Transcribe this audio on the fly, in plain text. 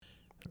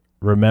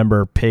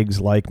remember pigs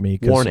like me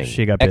because Warning.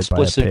 she got bit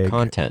Explicit by a pig.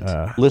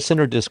 content.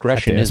 Listener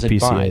discretion at is the SPCA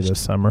advised. this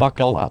summer.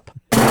 Buckle up.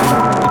 This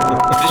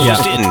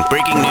just in.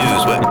 Breaking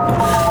news. What?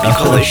 You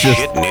call this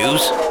shit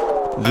news?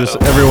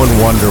 Just everyone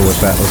wonder what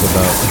that was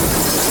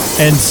about.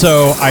 And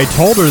so I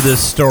told her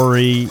this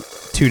story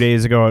 2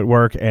 days ago at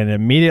work and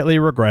immediately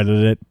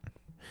regretted it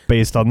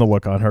based on the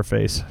look on her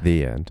face.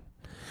 The end.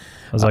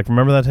 I was like,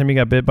 remember that time you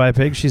got bit by a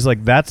pig? She's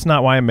like, that's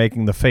not why I'm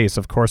making the face.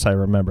 Of course I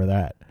remember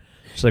that.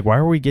 She's like, why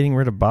are we getting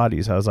rid of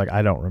bodies? I was like,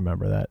 I don't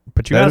remember that.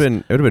 But you asked, It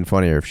would have been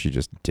funnier if she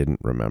just didn't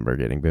remember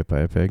getting bit by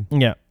a pig.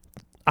 yeah.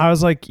 I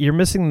was like, you're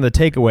missing the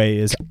takeaway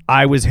is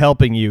I was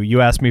helping you. You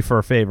asked me for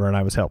a favor and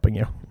I was helping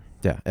you.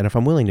 Yeah, and if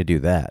I'm willing to do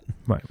that,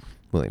 Right.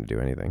 willing to do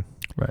anything.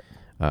 Right.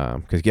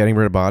 Because getting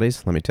rid of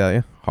bodies, let me tell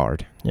you,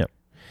 hard. Yep.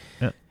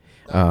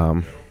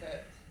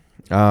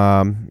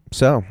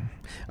 So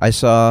I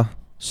saw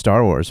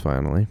Star Wars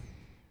finally.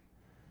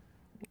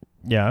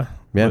 Yeah.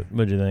 Yeah.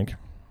 What'd you think?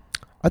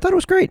 I thought it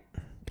was great.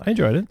 I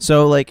enjoyed it.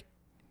 So like,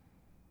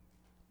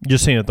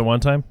 Just seen it the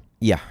one time?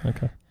 yeah,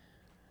 Okay.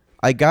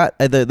 I got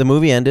the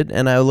movie ended,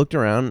 and I looked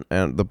around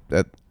and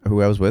at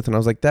who I was with, and I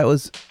was like, that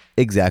was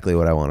exactly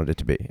what I wanted it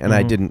to be. And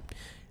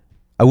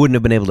I wouldn't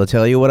have been able to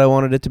tell you what I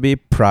wanted it to be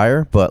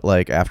prior, but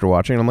like after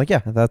watching it, I'm like,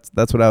 yeah, that's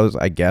what I was,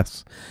 I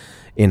guess,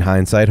 in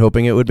hindsight,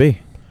 hoping it would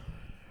be.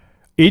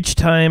 Soldering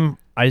time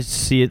I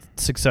see it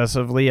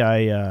successively,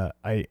 I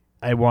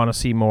want to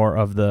see more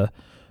of the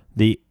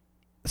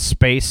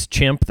space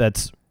chimp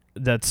that's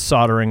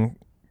soldering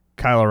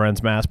Kylo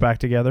Ren's mask back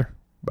together.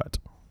 But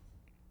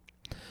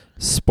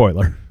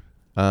spoiler.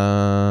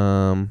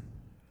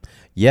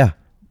 Yeah.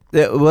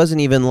 It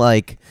wasn't even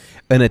like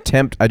an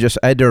attempt. I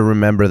had to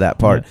remember that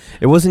part. Yeah.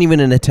 It wasn't even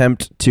an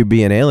attempt to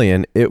be an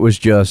alien. It was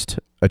just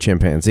a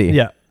chimpanzee.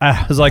 Yeah,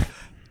 I was like,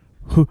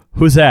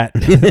 who's that?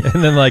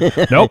 And then like,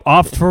 nope,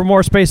 off for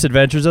more space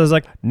adventures. I was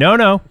like,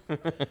 no.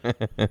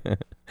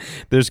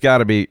 There's got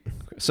to be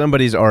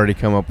somebody's already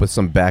come up with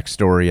some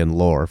backstory and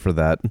lore for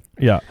that.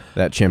 Yeah.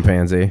 That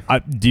chimpanzee.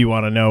 Do you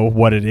want to know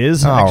what it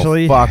is,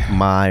 actually? Oh, fuck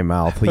my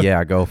mouth.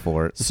 Yeah, go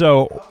for it.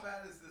 So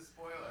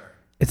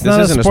it's This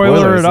not isn't a a spoiler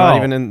spoiler. at It's not all.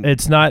 even in-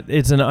 It's not.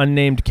 It's an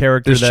unnamed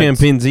character. This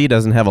chimpanzee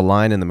doesn't have a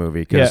line in the movie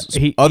because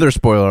other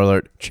spoiler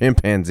alert,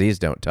 chimpanzees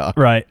don't talk.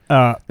 Right.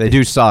 They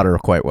do solder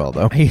quite well,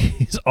 though.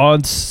 He's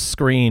on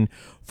screen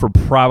for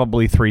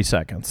probably 3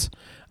 seconds.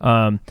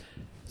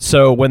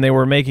 So when they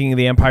were making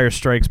The Empire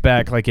Strikes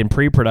Back, like in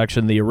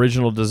pre-production, the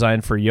original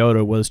design for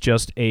Yoda was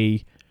just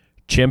a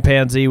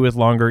chimpanzee with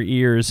longer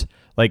ears.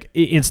 Like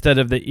instead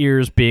of the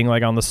ears being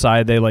like on the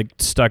side, they like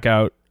stuck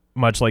out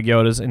much like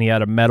Yoda's, and he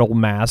had a metal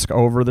mask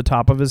over the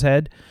top of his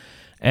head.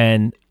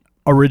 And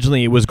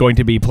originally it was going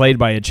to be played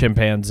by a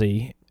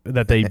chimpanzee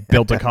that they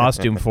built a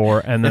costume for,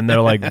 and then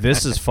they're like,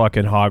 this is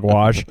fucking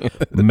hogwash.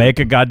 Make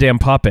a goddamn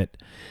puppet.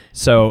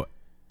 So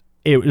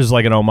it was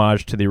like an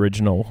homage to the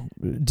original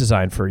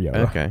design for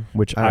Yoda, Okay.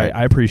 which All right.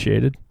 I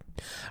appreciated.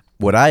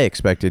 What I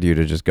expected you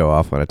to just go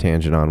off on a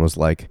tangent on was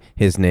like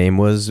his name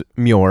was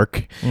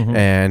Mjork,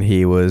 and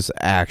he was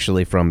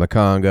actually from the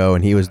Congo,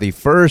 and he was the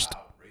first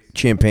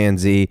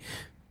chimpanzee.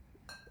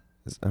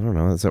 I don't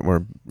know. Is that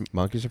where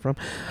monkeys are from?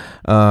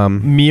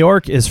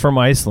 Mjork is from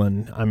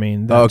Iceland. I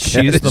mean,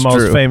 Okay, she's the that's most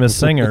true. famous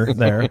singer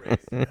there.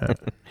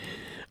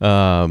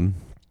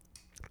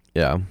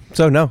 Yeah.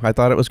 So no, I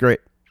thought it was great.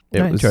 I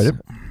enjoyed it.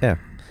 Yeah.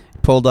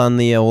 Pulled on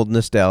the old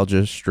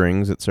nostalgia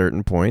strings at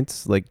certain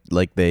points, like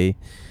they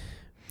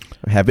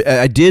have.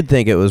 I did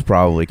think it was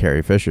probably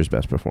Carrie Fisher's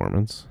best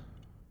performance.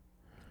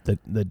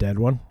 The dead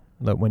one,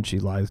 when she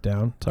lies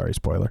down. Sorry,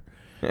 spoiler.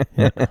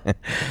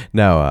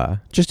 No,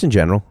 just in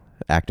general,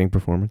 acting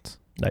performance.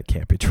 That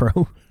can't be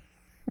true.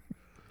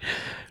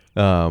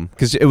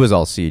 Because it was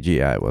all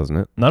CGI, wasn't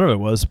it? None of it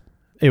was.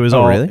 It was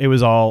Oh, all. really? It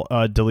was all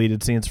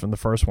deleted scenes from the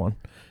first one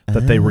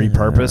that they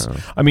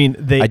repurposed. I mean,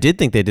 I did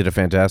think they did a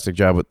fantastic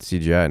job with the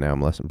CGI. Now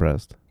I'm less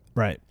impressed.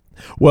 Right.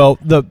 Well,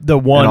 the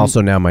one. And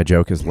also now my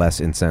joke is less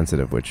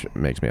insensitive, which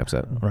makes me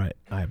upset. Right.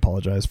 I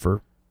apologize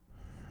for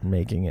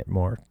making it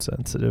more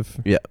sensitive.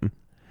 Yeah.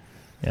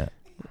 Yeah.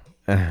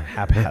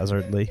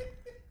 Haphazardly.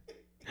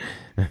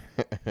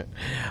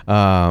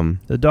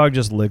 The dog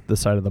just licked the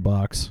side of the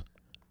box.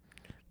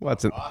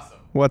 What's in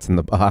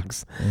the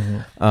box?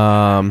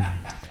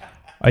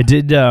 I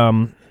did.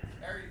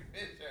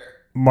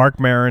 Mark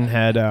Maron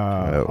had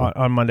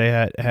on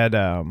Monday had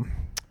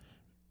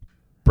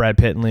Brad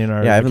Pitt and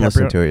Leonardo. Yeah, I haven't DiCaprio.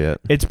 listened to it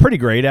yet. It's pretty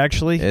great,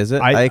 actually. Is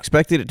it? I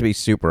expected it to be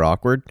super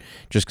awkward,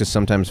 just because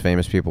sometimes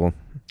famous people,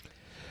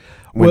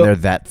 when Well- they're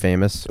that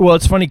famous. Well,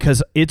 it's funny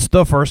because it's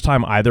the first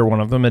time either one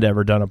of them had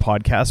ever done a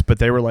podcast, but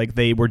they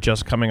were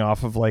just coming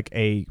off of like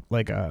a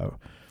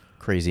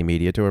Crazy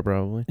media tour,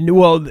 probably.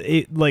 well,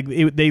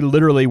 they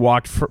literally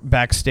walked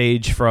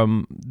backstage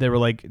from. They were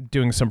like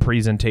doing some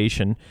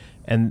presentation,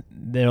 and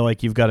they're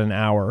like, "You've got an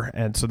hour,"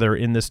 and so they're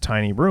in this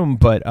tiny room.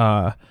 But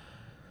I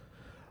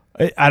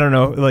don't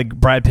know. Like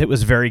Brad Pitt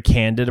was very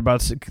candid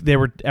about. They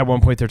were at one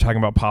point they're talking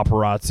about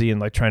paparazzi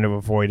and like trying to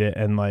avoid it,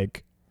 and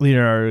like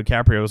Leonardo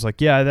DiCaprio was like,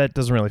 "Yeah, that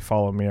doesn't really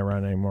follow me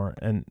around anymore,"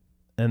 and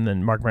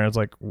then Mark Maron's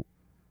like,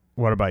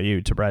 what about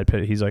you, to Brad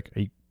Pitt. He's like,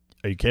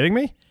 are you kidding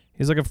me?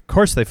 He's like, of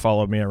course they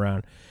followed me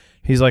around.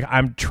 He's like,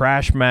 I'm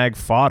trash mag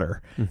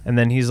fodder. And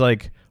then he's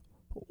like,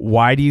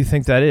 why do you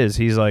think that is?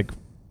 He's like,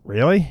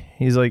 really?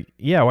 He's like,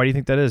 yeah, why do you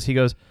think that is? He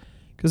goes,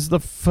 because the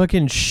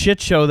fucking shit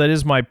show that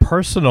is my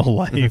personal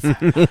life.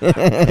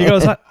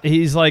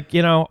 He's like,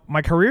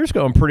 my career's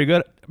going pretty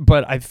good,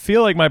 but I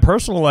feel like my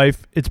personal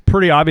life, it's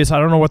pretty obvious I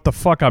don't know what the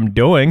fuck I'm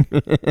doing.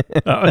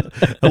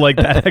 Like,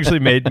 that actually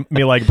made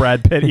me like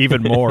Brad Pitt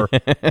even more.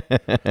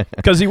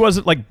 Because he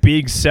wasn't like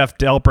being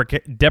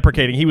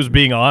self-deprecating. He was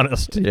being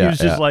honest. He was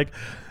just like,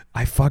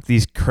 I fuck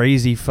these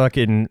crazy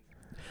fucking,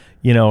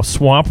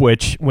 swamp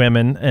witch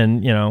women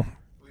and,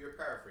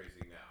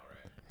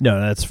 No,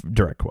 that's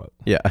direct quote.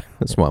 Yeah,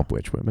 swamp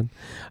witch women.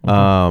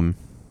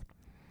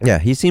 Yeah,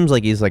 he seems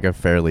like he's like a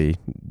fairly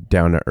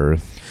down to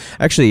earth.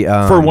 Actually,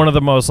 for one of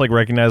the most like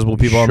recognizable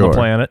people on the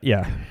planet.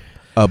 Yeah,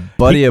 a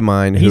buddy of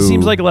mine. He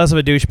seems like less of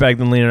a douchebag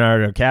than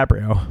Leonardo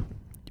DiCaprio,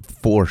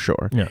 for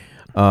sure. Yeah.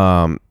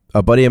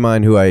 A buddy of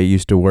mine who I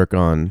used to work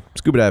on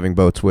scuba diving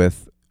boats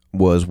with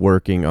was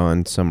working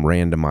on some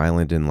random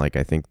island in like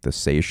I think the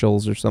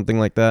Seychelles or something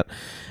like that,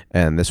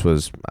 and this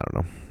was I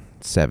don't know.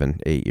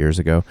 7-8 years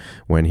ago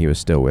when he was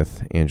still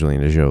with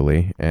Angelina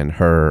Jolie, and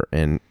her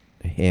and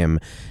him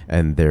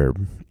and their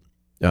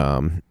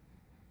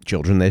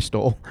children they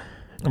stole.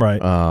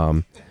 Right.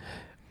 I'm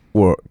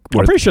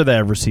pretty sure they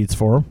have receipts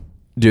for him.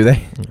 Do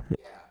they?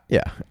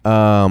 Yeah.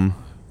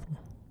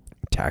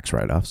 Tax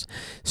write-offs.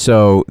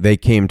 So they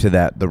came to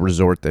the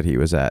resort that he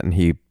was at, and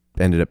he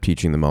ended up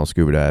teaching them all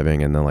scuba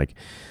diving, and then like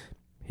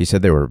he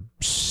said they were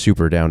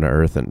super down to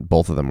earth, and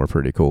both of them were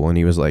pretty cool. And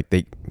he was like,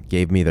 they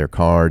gave me their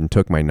card and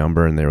took my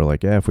number, and they were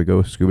like, yeah, if we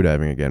go scuba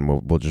diving again,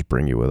 we'll just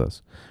bring you with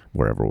us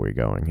wherever we're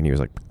going. And he was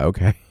like,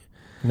 okay.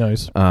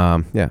 Nice.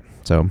 Yeah.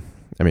 So,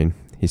 I mean,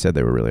 he said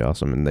they were really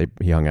awesome, and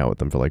he hung out with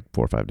them for like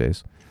 4 or 5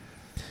 days.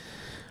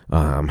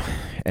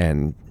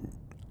 And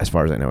as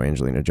far as I know,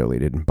 Angelina Jolie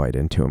didn't bite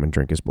into him and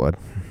drink his blood.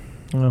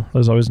 Well,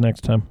 there's always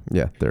next time.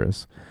 Yeah, there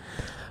is.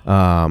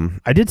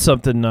 I did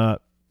something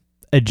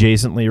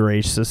adjacently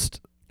racist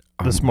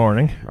this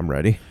morning. I'm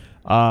ready.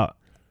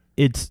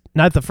 It's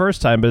not the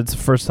first time, but it's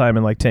the first time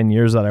in like 10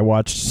 years that I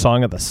watched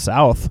Song of the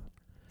South.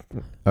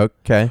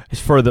 Okay. It's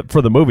for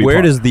the movie.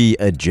 Where does the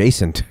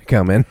adjacent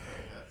come in?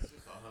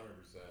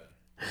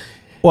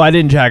 Well, I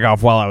didn't jack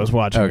off while I was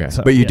watching it.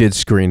 So, but you did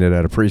screen it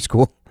at a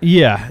preschool?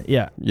 Yeah.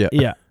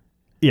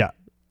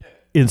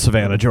 In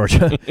Savannah,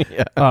 Georgia.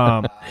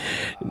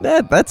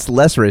 That's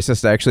less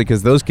racist, actually,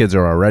 because those kids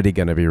are already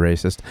going to be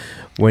racist.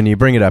 When you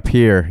bring it up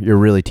here, you're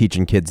really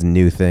teaching kids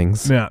new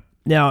things. Yeah.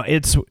 Now,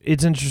 it's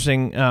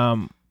interesting.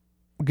 Bob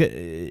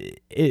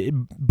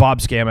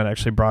Scammon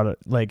actually brought it.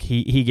 Like,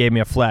 he gave me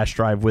a flash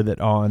drive with it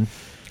on.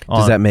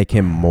 Does that make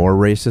him more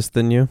racist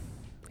than you?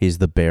 He's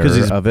the bearer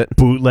of it.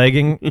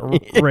 Bootlegging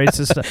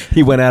racist.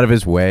 He went out of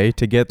his way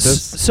to get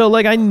this. So,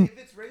 like, if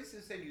it's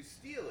racist and you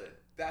steal it,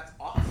 that's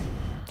awesome,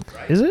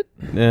 right? Is it?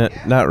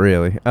 Not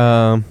really.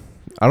 I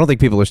don't think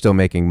people are still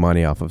making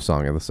money off of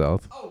Song of the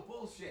South. Oh,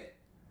 bullshit.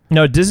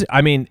 No, Disney.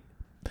 I mean,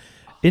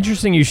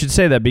 interesting you should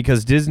say that,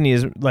 because Disney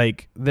is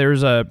like,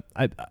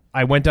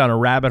 I went down a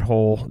rabbit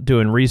hole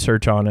doing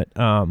research on it.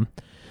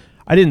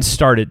 I didn't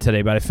start it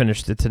today, but I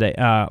finished it today.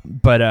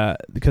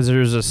 Because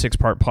there's a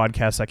 6-part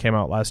podcast that came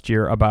out last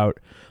year about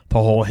the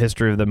whole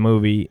history of the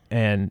movie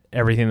and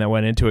everything that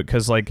went into it.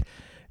 Because like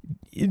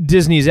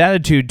Disney's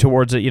attitude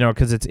towards it,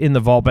 because it's in the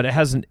vault, but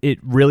it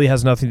really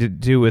has nothing to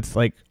do with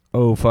like,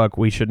 oh fuck,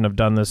 we shouldn't have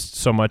done this,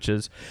 so much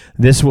as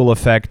this will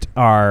affect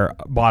our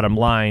bottom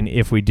line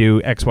if we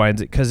do X, Y, and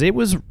Z. Because it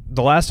was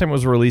the last time it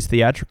was released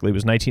theatrically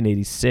was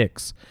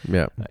 1986.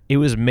 Yeah, it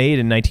was made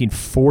in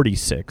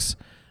 1946.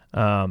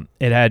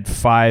 It had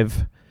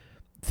 5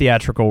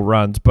 theatrical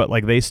runs, but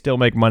like they still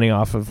make money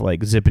off of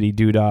like Zippity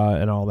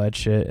Doodah and all that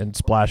shit and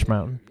Splash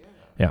Mountain.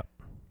 Yeah.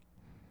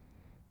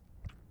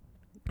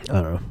 I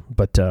don't know,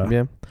 but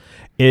yeah.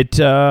 It.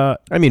 I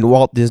mean,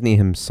 Walt Disney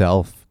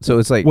himself. So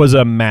it's like was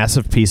a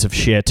massive piece of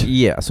shit.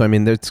 Yeah. So I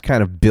mean, it's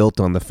kind of built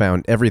on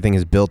everything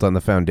is built on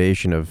the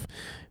foundation of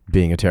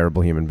being a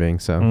terrible human being.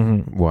 So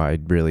why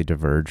really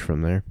diverge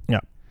from there? Yeah.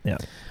 Yeah.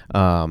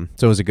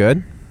 So was it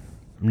good?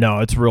 No,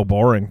 it's real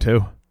boring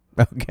too.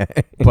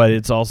 Okay. But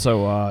it's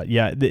also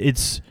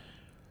it's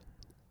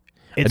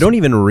I don't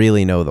even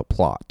really know the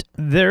plot.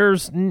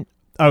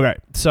 Okay.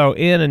 So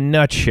in a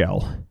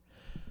nutshell,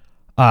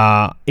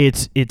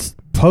 it's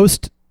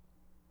post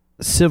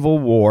Civil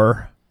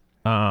War.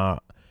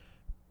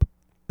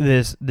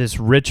 This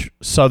rich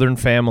Southern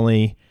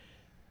family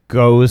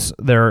goes.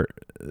 They're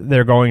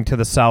going to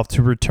the South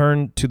to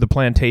return to the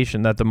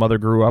plantation that the mother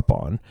grew up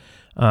on,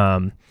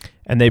 and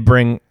they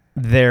bring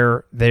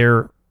their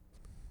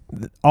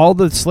all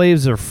the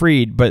slaves are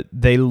freed, but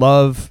they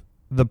love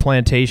the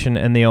plantation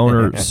and the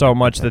owner so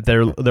much that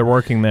they're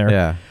working there.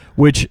 Yeah,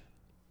 which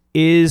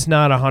is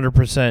not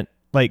 100%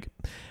 like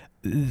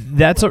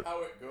that's a.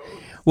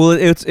 Well,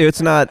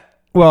 it's not.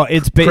 Well,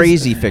 it's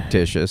crazy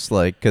fictitious,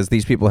 like, because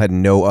these people had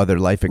no other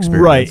life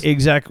experience. Right,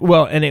 exactly.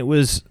 Well, and it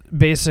was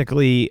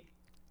basically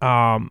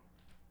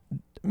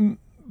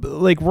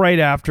like right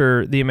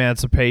after the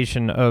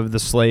emancipation of the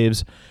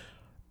slaves,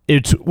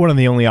 it's one of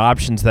the only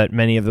options that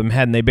many of them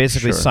had, and they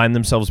basically Sure. signed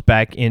themselves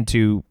back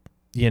into,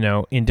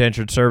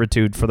 indentured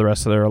servitude for the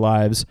rest of their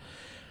lives.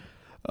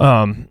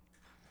 And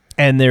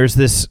there's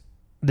this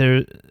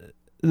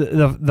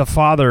the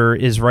father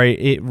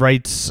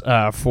writes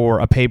for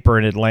a paper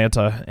in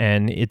Atlanta,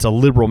 and it's a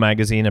liberal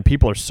magazine, and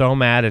people are so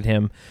mad at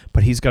him,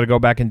 but he's got to go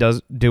back and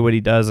do what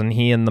he does, and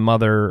he and the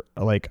mother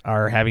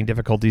are having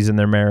difficulties in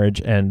their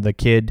marriage, and the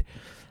kid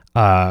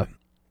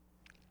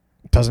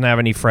doesn't have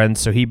any friends,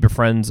 so he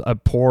befriends a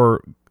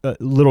poor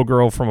little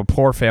girl from a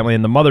poor family,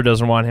 and the mother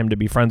doesn't want him to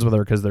be friends with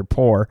her because they're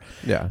poor.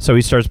 Yeah. So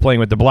he starts playing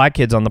with the black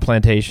kids on the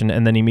plantation,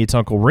 and then he meets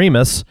Uncle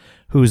Remus,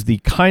 who's the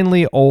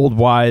kindly old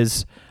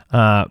wise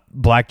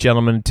black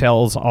gentleman who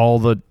tells all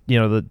the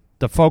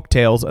folk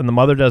tales, and the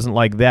mother doesn't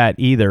like that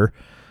either,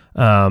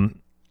 and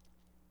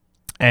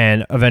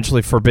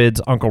eventually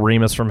forbids Uncle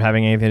Remus from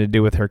having anything to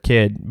do with her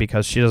kid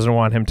because she doesn't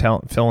want him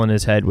filling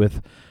his head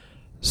with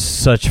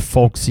such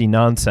folksy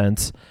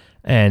nonsense.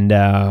 And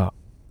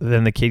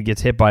then the kid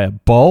gets hit by a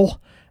bull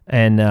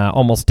and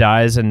almost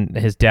dies, and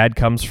his dad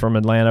comes from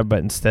Atlanta, but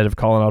instead of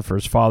calling out for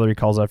his father, he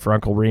calls out for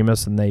Uncle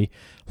Remus, and they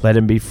let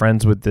him be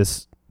friends with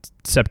this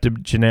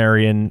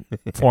septuagenarian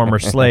former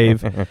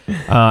slave.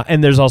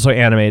 And there's also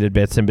animated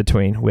bits in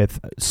between with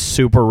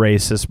super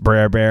racist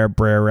Brer Bear,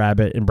 Brer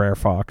Rabbit, and Brer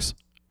Fox.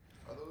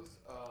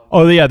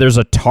 Oh yeah, there's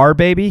a tar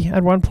baby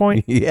at one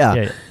point.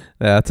 Yeah.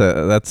 That's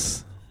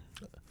that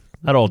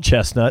old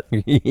chestnut.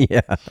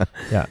 yeah.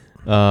 Yeah.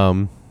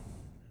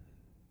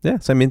 Yeah,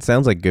 so I mean, it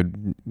sounds like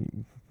good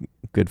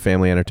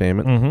family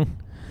entertainment. Mm-hmm.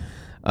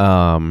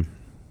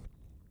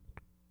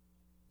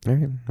 All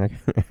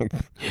right.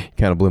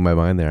 Kind of blew my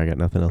mind there. I got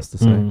nothing else to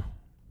say.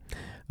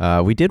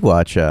 We did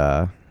watch,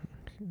 what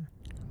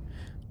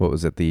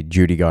was it, the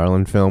Judy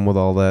Garland film with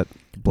all that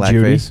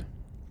blackface?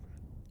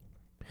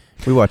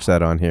 We watched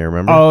that on here,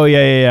 remember? Oh,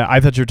 yeah. I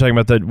thought you were talking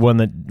about the one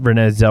that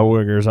Renee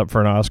Zellweger's up for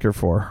an Oscar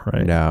for,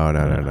 right?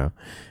 No.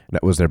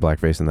 Was there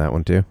blackface in that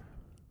one, too?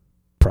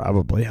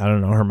 Probably. I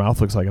don't know. Her mouth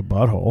looks like a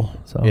butthole.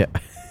 So Yeah.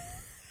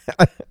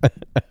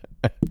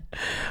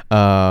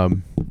 I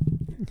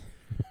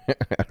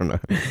don't know.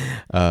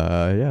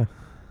 Yeah.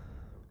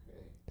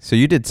 So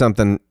you did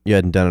something you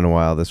hadn't done in a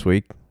while this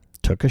week.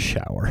 Took a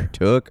shower.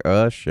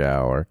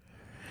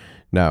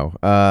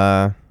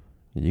 No.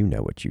 You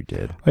know what you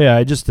did. Oh, yeah.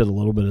 I just did a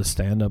little bit of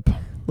stand-up.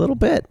 Little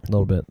bit.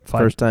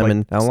 First time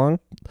in how long?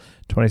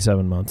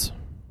 27 months.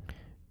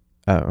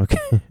 Oh, okay.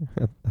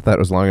 I thought it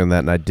was longer than that,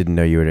 and I didn't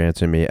know you would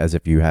answer me as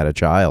if you had a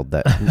child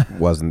that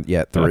wasn't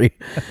yet 3.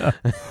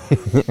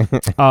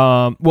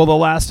 Well, the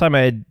last time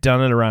I had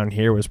done it around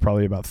here was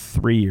probably about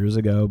 3 years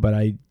ago, but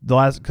the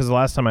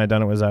last time I had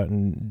done it was out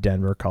in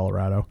Denver,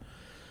 Colorado.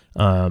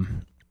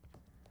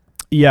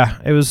 Yeah,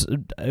 it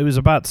was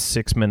about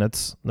 6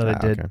 minutes that I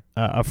did. Okay.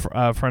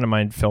 A friend of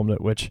mine filmed it,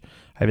 which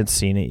I haven't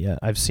seen it yet.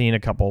 I've seen a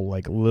couple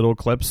little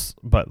clips,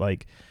 but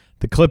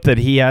the clip that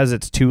he has,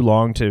 it's too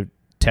long to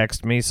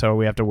text me, so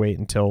we have to wait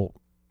until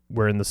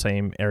we're in the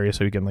same area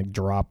so we can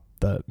drop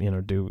the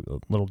do a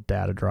little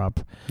data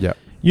drop. Yeah,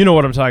 you know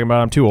what I'm talking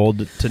about. I'm too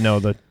old to know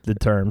the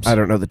terms. I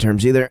don't know the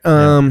terms either.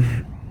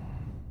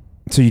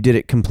 So you did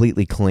it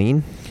completely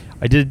clean?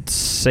 I did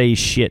say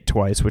shit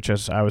twice, which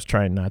I was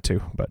trying not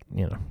to, but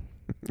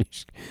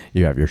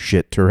You have your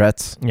shit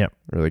Tourette's. Yep.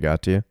 Really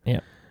got to you.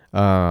 Yeah.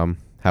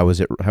 How was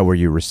it? How were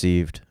you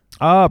received?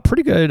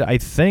 Pretty good. I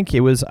think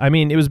it was. I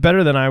mean, it was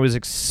better than I was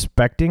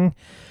expecting.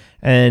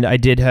 And I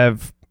did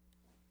have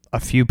a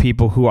few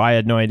people who I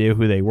had no idea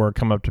who they were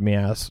come up to me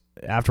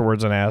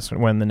afterwards and ask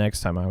when the next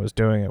time I was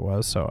doing it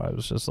was. So I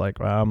was just like,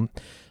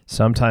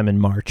 sometime in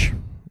March.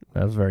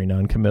 That was very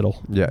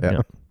non-committal. Yeah.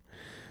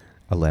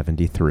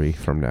 11:03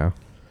 from now.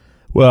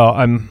 Well,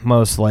 I'm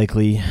most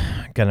likely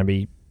going to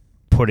be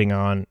putting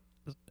on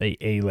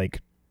a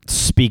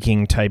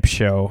speaking type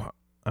show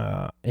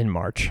in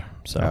March.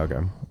 So Okay.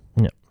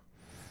 Yeah.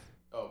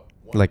 Oh,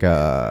 Like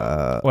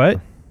a... What?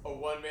 a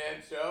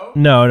one-man show?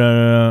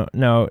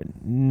 No.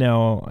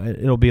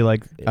 It'll be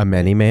like A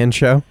many-man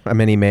show? A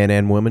many-man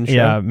and woman show?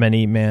 yeah,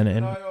 many man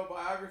and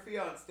Autobiography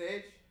on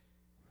stage?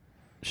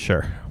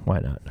 sure, why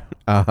not?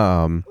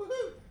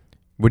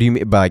 What do you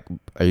mean by,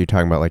 are you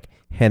talking about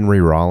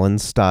Henry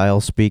Rollins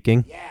style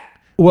speaking? Yeah.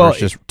 Or Well, it's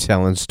just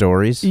telling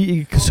stories?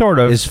 sort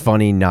of. Is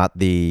funny not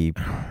the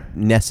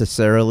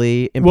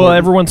necessarily important? Well,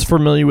 everyone's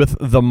familiar with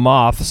the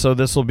Moth, so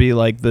this will be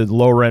like the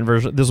lower end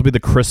version. This will be the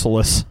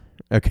chrysalis,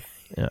 Okay.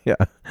 Yeah. Yeah.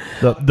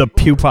 the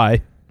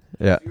pupae.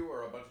 Yeah. You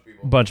or a bunch of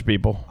people? Bunch of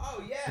people.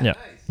 Oh, yeah. Yeah. Nice.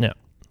 Yeah.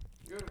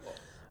 Beautiful.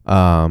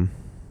 All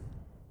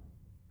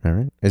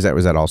right. Was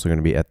that also going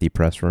to be at the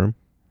press room?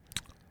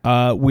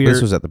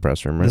 This was at the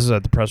press room, right? This is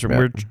at the press room. Yeah.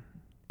 We're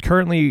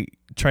currently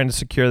trying to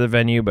secure the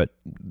venue, but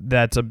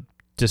that's a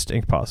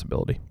distinct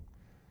possibility.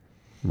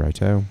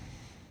 Righto.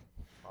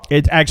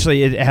 It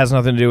has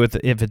nothing to do with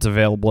if it's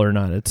available or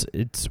not.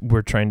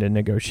 We're trying to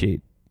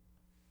negotiate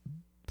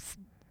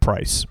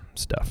price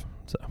stuff.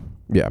 So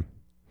Yeah.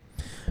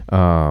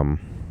 All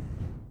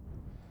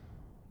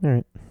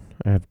right.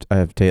 I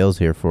have tales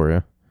here for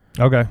you.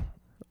 Okay.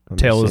 Let me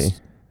Tale see.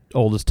 is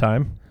old as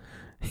time.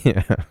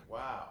 Yeah.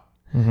 Wow.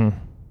 Mm-hmm.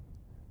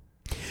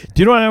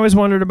 Do you know what I always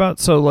wondered about?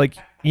 So, like,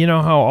 you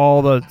know how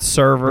all the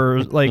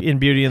servers, like in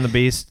Beauty and the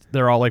Beast,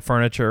 they're all like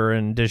furniture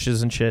and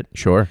dishes and shit.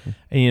 Sure.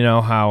 And you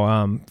know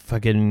how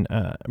fucking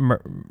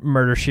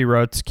Murder She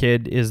Wrote's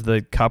kid is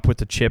the cup with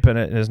the chip in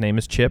it, and his name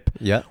is Chip.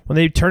 Yeah. When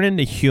they turn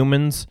into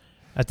humans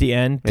at the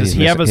end, does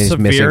he have a he's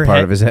severe missing part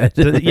head? of his head?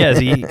 Has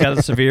he got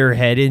a severe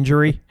head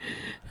injury?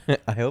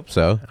 I hope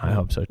so. I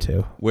hope so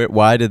too.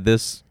 Why did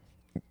this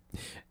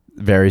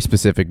very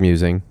specific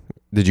musing?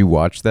 Did you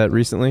watch that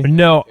recently?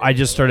 No, I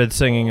just started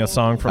singing a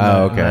song from that.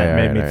 okay, And that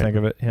made alright, me alright. think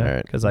of it. Yeah,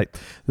 Alright. because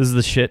this is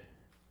the shit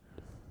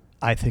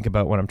I think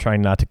about when I'm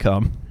trying not to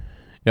come.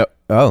 Yep.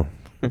 Oh,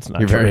 It's not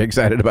you're true. very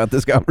excited about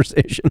this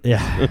conversation.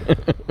 Yeah.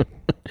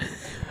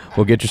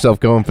 Well, get yourself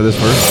going for this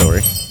first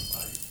story.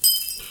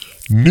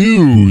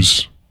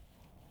 News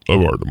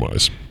of our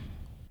demise.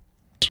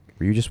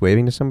 Were you just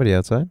waving to somebody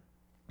outside?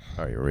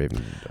 Oh, you're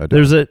waving.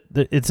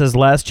 It says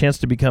last chance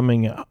to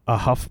becoming a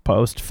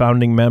HuffPost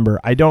founding member.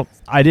 I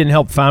didn't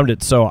help found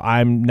it, so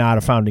I'm not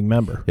a founding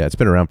member. Yeah, it's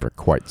been around for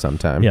quite some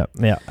time. Yeah.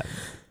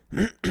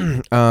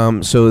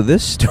 So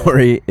this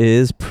story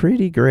is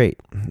pretty great.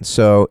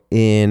 So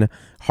in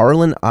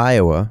Harlan,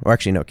 Iowa, or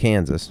actually no,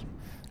 Kansas.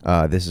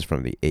 This is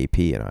from the AP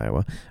in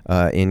Iowa.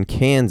 In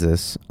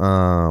Kansas,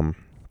 a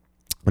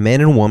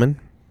man and a woman.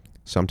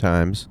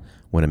 Sometimes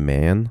when a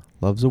man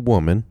loves a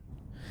woman,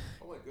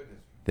 Oh my goodness.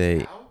 they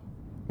Now?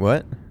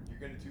 what? You're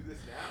gonna do this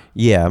now?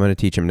 Yeah, I'm going to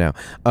teach him now.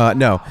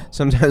 No,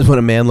 sometimes when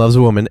a man loves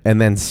a woman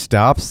and then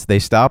they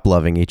stop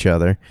loving each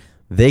other,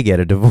 they get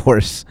a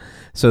divorce.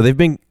 So they've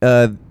been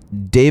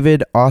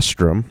David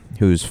Ostrom,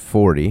 who's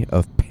 40,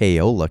 of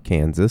Paola,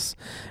 Kansas,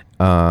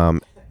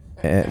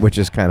 which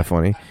is kind of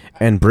funny,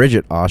 and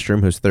Bridget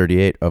Ostrom, who's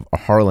 38, of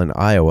Harlan,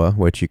 Iowa,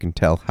 which you can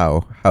tell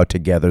how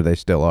together they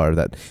still are,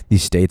 that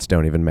these states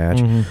don't even match.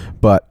 Mm-hmm.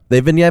 But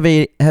they've been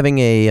having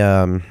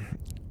a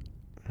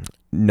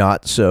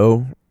not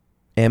so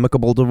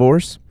amicable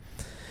divorce.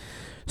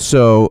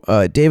 So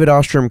David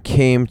Ostrom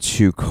came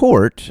to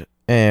court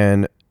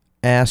and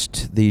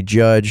asked the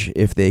judge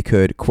if they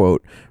could,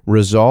 quote,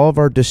 resolve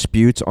our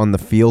disputes on the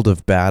field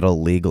of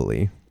battle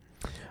legally.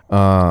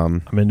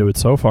 I'm into it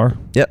so far.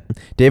 Yep.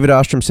 David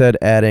Ostrom said,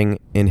 adding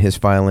in his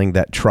filing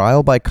that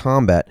trial by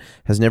combat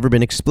has never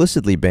been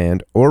explicitly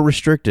banned or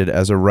restricted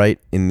as a right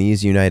in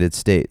these United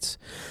States.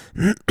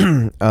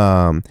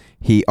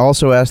 He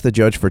also asked the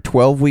judge for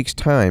 12 weeks'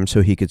 time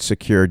so he could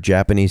secure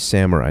Japanese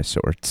samurai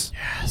swords.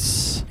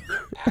 Yes.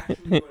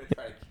 Actually going to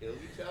try to kill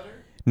each other?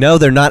 No,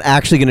 they're not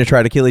actually going to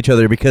try to kill each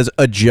other because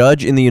a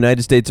judge in the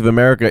United States of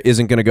America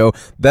isn't going to go,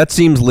 that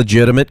seems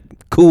legitimate,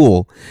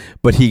 cool.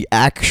 But he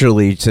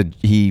actually said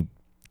he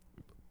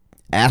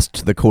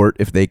asked the court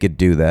if they could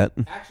do that.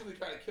 Actually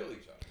try to kill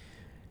each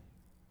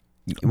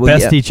other. Well,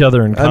 Best yeah. each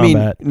other in I mean,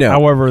 combat. no.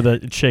 However,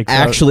 that shakes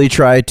out. Actually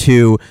try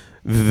to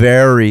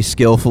very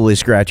skillfully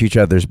scratch each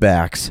other's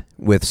backs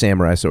with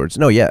samurai swords.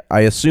 No, yeah,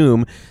 I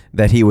assume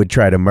that he would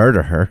try to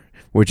murder her,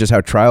 which is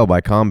how trial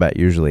by combat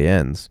usually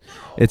ends.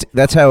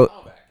 That's how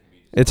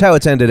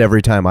it's ended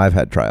every time I've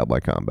had trial by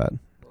combat.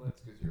 Well,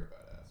 that's because you're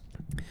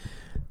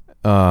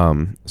a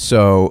badass.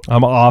 So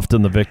I'm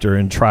often the victor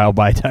in trial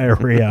by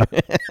diarrhea.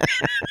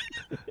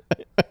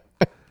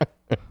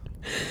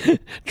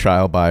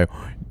 trial by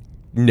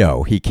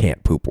no, he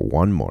can't poop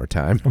one more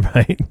time.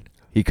 Right.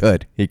 He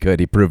could. He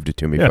proved it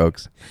to me, Yeah.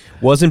 folks.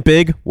 Wasn't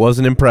big,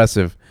 wasn't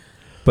impressive,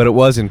 but it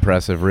was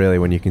impressive, really,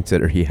 when you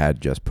consider he had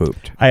just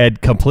pooped. I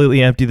had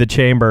completely emptied the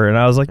chamber, and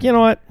I was like, you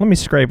know what? Let me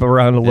scrape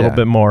around a little Yeah.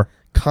 bit more.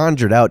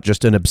 Conjured out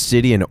just an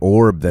obsidian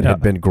orb that Yeah.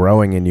 had been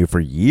growing in you for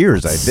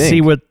years, I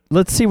think.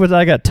 Let's see what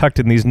I got tucked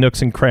in these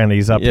nooks and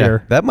crannies up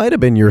here. That might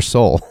have been your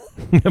soul.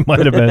 It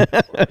might have been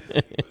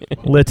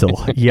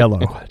little,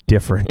 yellow,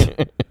 different.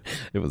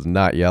 It was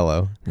not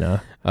yellow. No,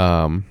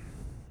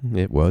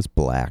 It was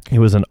black. it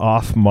was an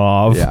off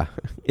mauve. Yeah,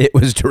 it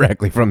was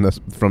directly from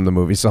the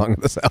movie Song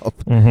of the South.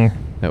 Mm-hmm.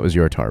 That was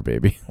your tar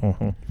baby.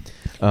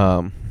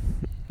 Mm-hmm.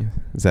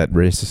 Is that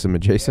racism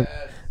adjacent?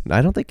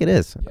 I don't think it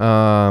is.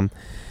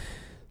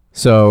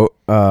 So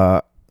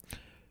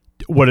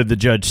What did the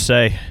judge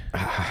say?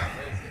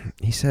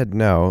 he said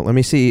no. Let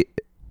me see.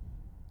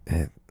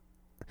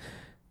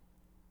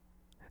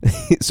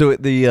 So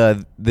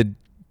the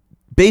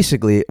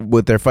basically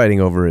what they're fighting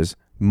over is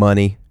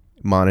money,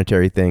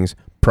 monetary things,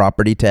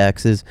 property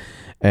taxes,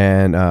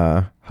 and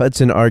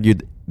Hudson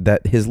argued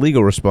that his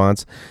legal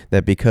response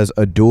that because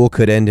a duel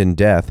could end in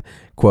death,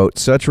 quote,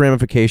 such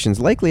ramifications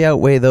likely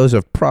outweigh those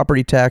of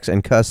property tax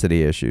and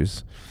custody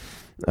issues.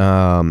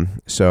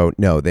 So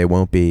no, they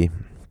won't be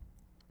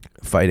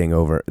fighting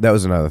over. That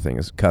was another thing,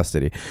 is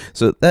custody.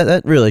 So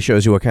that really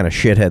shows you what kind of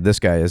shithead this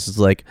guy is. It's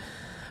like,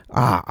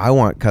 I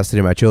want custody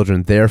of my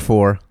children,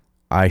 therefore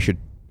I should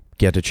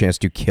get a chance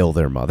to kill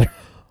their mother.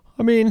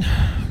 I mean,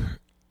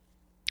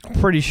 I'm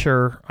pretty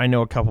sure I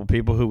know a couple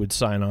people who would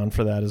sign on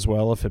for that as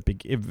well if it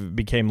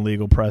became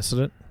legal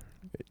precedent.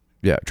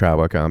 Yeah, trial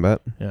by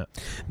combat. Yeah.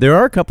 There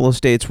are a couple of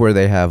states where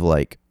they have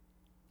like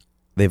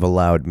they've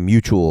allowed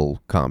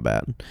mutual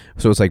combat.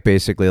 So it's like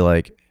basically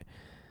like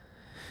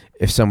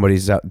if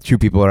somebody's out, two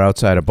people are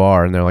outside a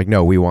bar and they're like,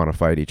 no, we want to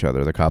fight each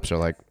other. The cops are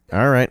like,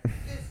 all right.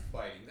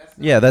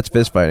 Yeah, that's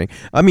fist fighting.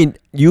 I mean,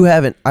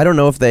 I don't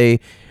know if they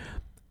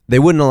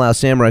wouldn't allow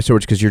samurai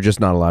swords because you're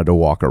just not allowed to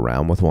walk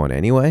around with one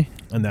anyway.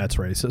 And that's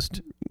racist.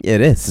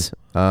 It is.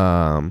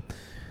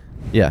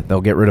 Yeah,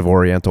 they'll get rid of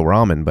Oriental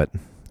ramen, but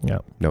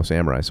no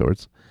samurai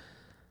swords.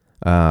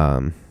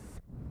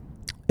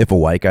 If a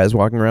white guy's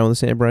walking around with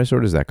a samurai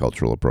sword, is that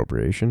cultural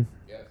appropriation?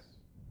 Yes.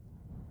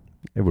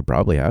 It would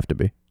probably have to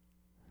be.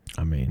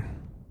 I mean,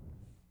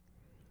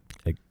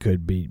 it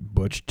could be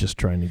Butch just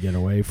trying to get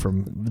away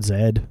from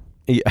Zed.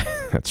 Yeah,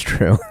 that's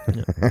true.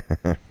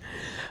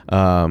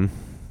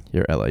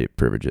 Your LA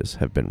privileges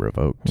have been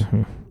revoked.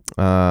 Mm-hmm.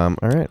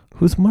 All right.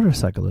 Whose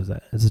motorcycle is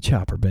that? It's a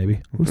chopper,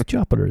 baby. Whose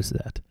chopper is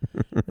that?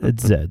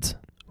 It's Zed's.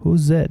 Who's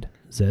Zed?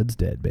 Zed's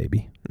dead,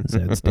 baby.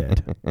 Zed's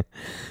dead.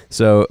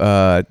 So,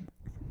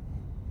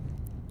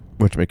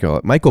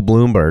 whatchamacallit? Michael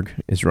Bloomberg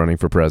is running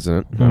for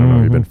president. I don't know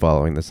if you've been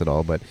following this at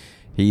all, but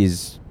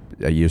he's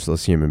a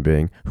useless human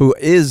being who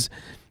is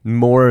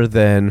more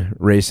than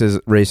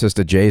racist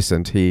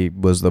adjacent. He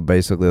was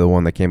basically the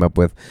one that came up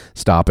with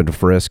stop and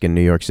frisk in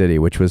New York City,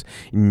 which was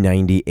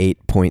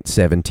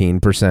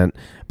 98.17%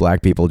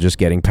 black people just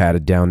getting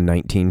patted down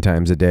 19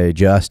 times a day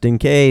just in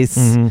case.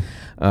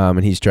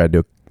 And he's tried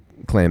to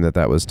claim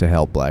that was to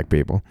help black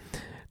people.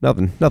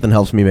 Nothing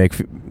helps me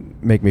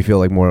make me feel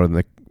like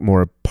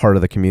more a part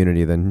of the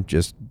community than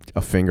just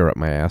a finger up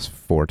my ass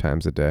 4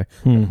 times a day.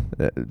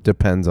 It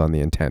depends on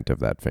the intent of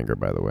that finger,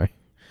 by the way.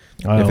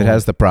 If it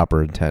has the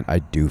proper intent, I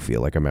do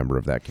feel like a member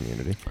of that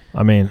community.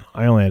 I mean,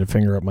 I only had a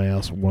finger up my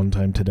ass one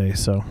time today,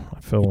 so I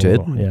feel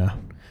yeah.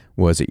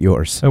 Was it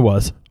yours? It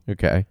was.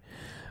 Okay.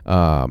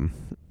 How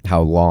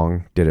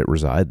long did it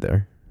reside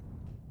there?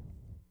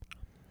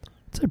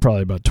 I'd say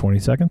probably about 20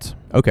 seconds.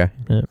 Okay.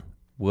 Yeah.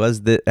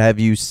 Have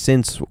you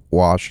since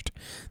washed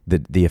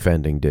the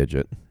offending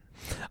digit?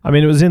 I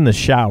mean, it was in the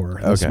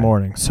shower this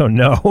morning, so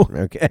no.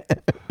 Okay.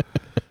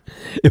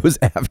 It was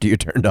after you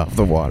turned off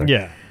the water.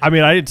 Yeah. I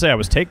mean, I didn't say I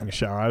was taking a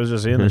shower. I was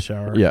just in the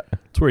shower. Yeah.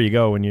 It's where you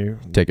go when you...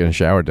 Taking a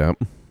shower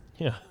dump.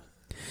 Yeah.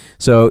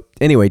 So,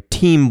 anyway,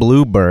 Team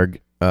Bloomberg,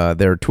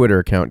 their Twitter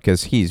account,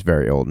 because he's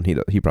very old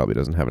and he probably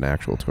doesn't have an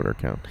actual Twitter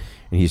account,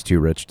 and he's too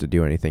rich to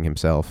do anything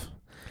himself.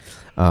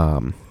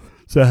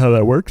 Is that how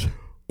that works?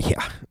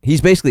 Yeah.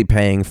 He's basically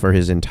paying for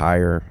his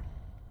entire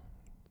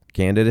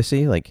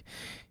candidacy. Like,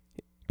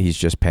 he's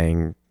just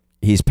paying...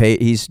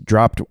 He's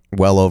dropped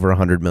well over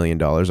 $100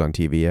 million on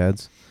TV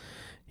ads.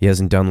 He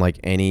hasn't done like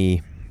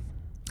any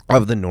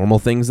of the normal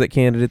things that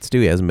candidates do.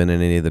 He hasn't been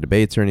in any of the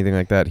debates or anything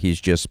like that.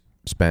 He's just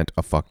spent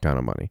a fuck ton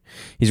of money.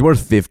 He's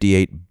worth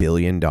 $58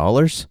 billion.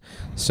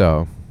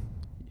 So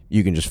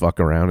you can just fuck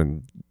around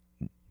and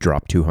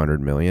drop $200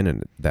 million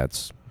and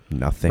that's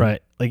nothing.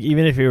 Right. Like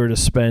even if he were to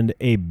spend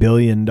 $1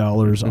 billion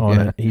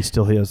on it, he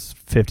still has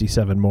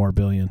 57 more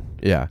billion.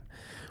 Yeah.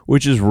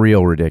 Which is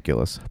real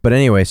ridiculous. But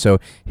anyway, so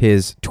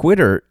his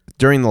Twitter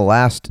during the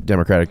last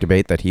Democratic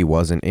debate that he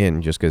wasn't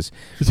in, just because...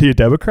 Is he a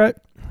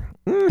Democrat?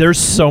 There's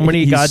so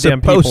many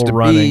goddamn people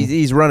running.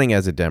 He's running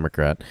as a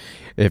Democrat.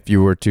 If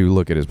you were to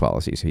look at his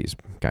policies, he's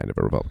kind of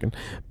a Republican.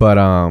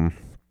 But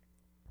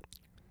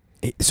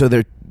so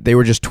they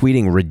were just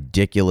tweeting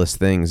ridiculous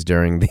things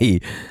during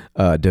the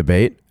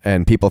debate,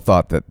 and people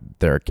thought that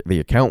the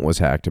account was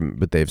hacked,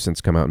 but they've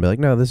since come out and be like,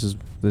 no, this is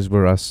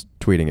were us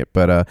tweeting it.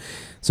 But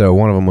so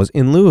one of them was,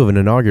 in lieu of an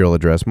inaugural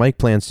address, Mike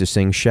plans to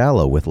sing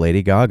 "Shallow" with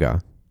Lady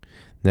Gaga.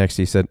 Next,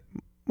 he said,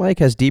 Mike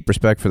has deep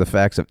respect for the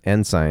facts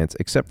and science,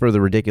 except for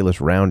the ridiculous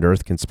round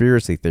Earth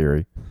conspiracy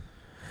theory.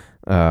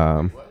 What?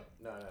 No.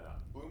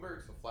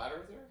 Bloomberg's a flat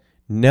earther?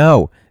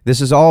 No, this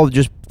is all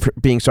just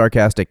being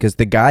sarcastic because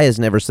the guy has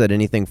never said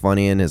anything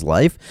funny in his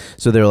life.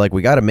 So they're like,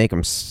 we got to make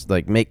him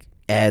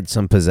add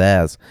some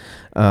pizzazz.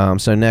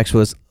 So next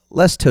was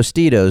less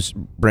Tostitos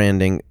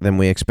branding than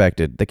we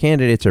expected. The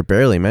candidates are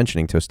barely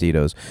mentioning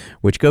Tostitos,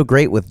 which go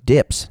great with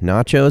dips,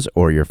 nachos,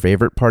 or your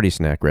favorite party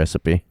snack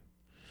recipe.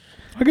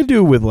 I could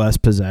do with less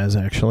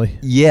pizzazz, actually.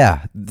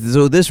 Yeah,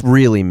 so this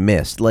really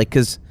missed,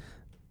 because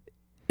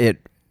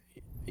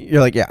you're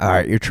like, yeah, all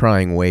right, you're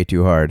trying way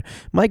too hard.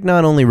 Mike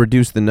not only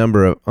reduced the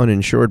number of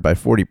uninsured by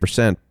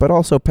 40%, but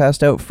also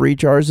passed out free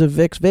jars of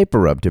Vicks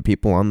VapoRub to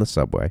people on the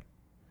subway.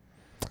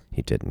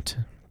 He didn't,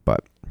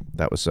 but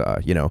that was,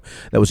 that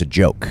was a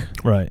joke.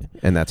 Right.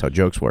 And that's how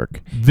jokes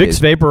work.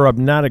 Vicks VapoRub,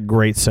 not a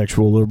great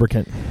sexual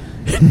lubricant.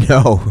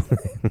 No.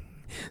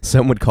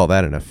 Some would call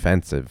that an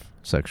offensive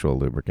sexual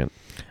lubricant.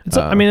 It's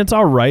it's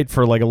all right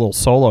for like a little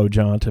solo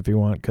jaunt if you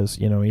want, because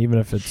even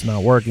if it's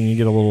not working, you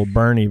get a little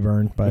burny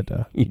burn. But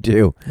you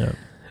do. Yeah.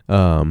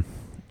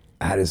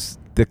 That is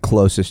the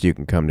closest you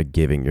can come to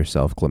giving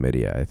yourself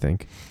chlamydia, I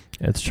think.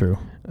 It's true.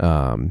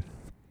 I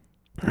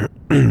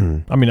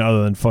mean,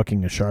 other than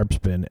fucking a sharp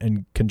spin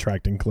and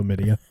contracting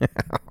chlamydia.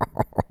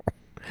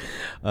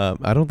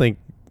 I don't think.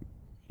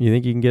 You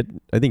think you can get?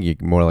 I think you're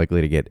more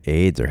likely to get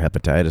AIDS or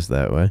hepatitis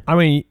that way. I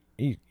mean.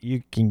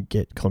 You can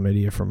get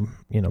chlamydia from,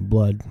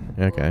 blood.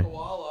 Okay.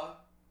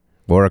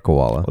 or a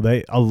koala.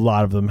 Well, a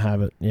lot of them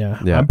have it. Yeah.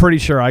 Yeah. I'm pretty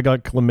sure I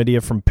got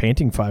chlamydia from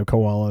painting 5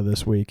 koala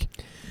this week.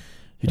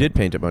 You did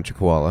paint a bunch of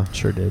koala.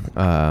 Sure did.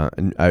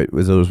 And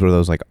were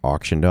those like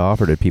auctioned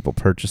off, or did people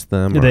purchase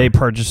them? They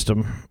purchased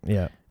them.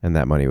 Yeah. And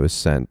that money was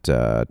sent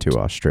to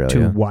Australia.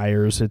 To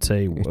Wires. It's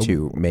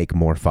to make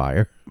more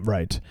fire.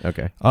 Right.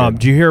 Okay.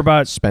 Do you hear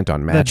about spent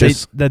on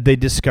matches? That they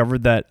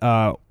discovered that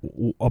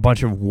a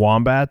bunch of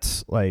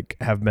wombats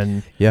have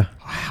been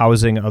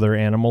housing other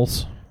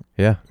animals?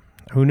 Yeah.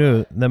 Who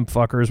knew them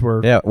fuckers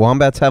were? Yeah,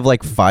 wombats have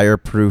like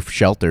fireproof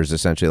shelters,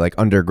 essentially, like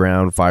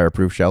underground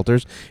fireproof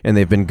shelters, and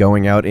they've been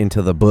going out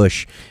into the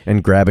bush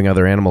and grabbing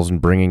other animals and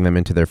bringing them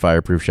into their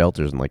fireproof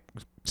shelters and like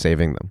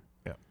saving them.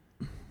 Yeah.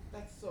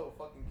 That's so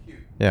fucking cute.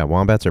 Yeah,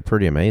 wombats are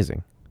pretty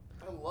amazing.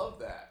 I love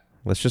that.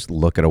 Let's just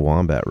look at a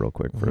wombat real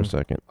quick for a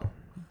second.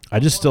 I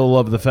just still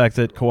love the fact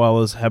that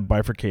koalas have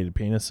bifurcated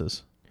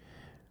penises.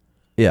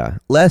 Yeah,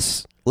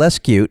 less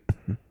cute.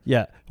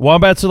 Yeah.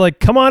 Wombats are like,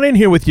 come on in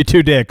here with your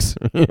 2 dicks.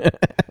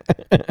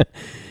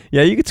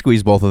 Yeah, you could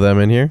squeeze both of them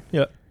in here.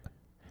 Yeah.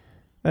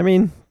 I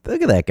mean,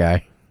 look at that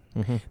guy.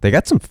 Mm-hmm. They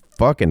got some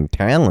fucking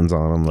talons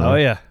on them, though. Oh,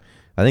 yeah.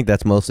 I think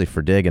that's mostly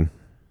for digging.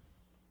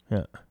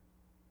 Yeah.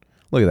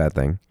 Look at that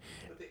thing.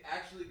 But they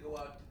actually go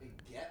out and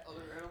get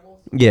other animals?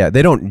 Yeah,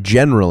 they don't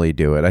generally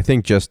do it. I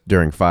think just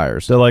during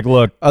fires. They're like,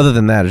 look, Other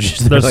than that, it's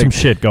just there's like some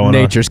shit going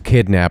nature's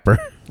kidnapper.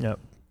 on. Yep.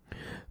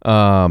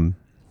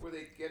 Were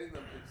they getting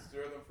them to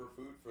store them for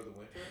food for the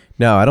winter?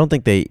 No, I don't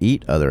think they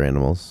eat other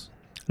animals.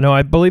 No,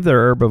 I believe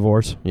they're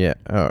herbivores. Yeah.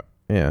 Oh,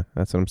 yeah.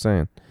 That's what I'm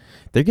saying.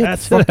 They get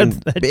That's-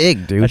 fucking that-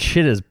 big, dude. That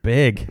shit is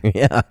big.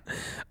 Yeah.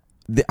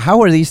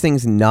 How are these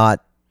things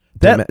not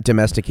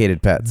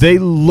domesticated pets? They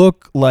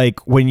look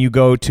like when you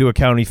go to a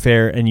county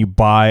fair and you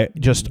buy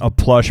just a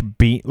plush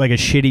bean, like a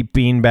shitty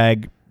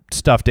beanbag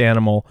stuffed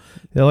animal.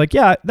 They're like,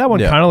 yeah, that one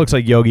kind of looks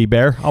like Yogi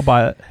Bear. I'll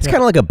buy it. It's kind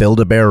of like a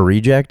Build-A-Bear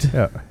reject.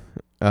 Yeah.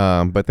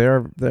 But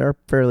they're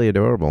fairly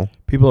adorable.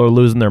 People are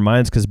losing their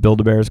minds because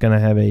Build-A-Bear is going to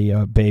have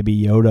a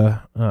baby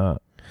Yoda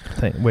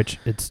thing, which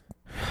it's...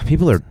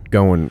 People are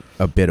going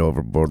a bit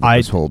overboard with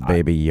this whole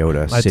Baby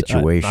Yoda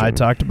situation. I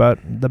talked about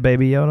the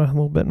Baby Yoda a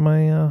little bit in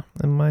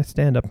my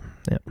stand-up.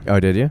 Yeah. Oh,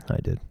 did you? I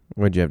did.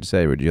 What did you have to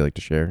say? Would you like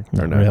to share?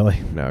 Not or no? really.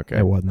 No, okay.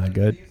 It wasn't that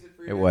good.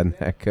 It wasn't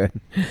that good.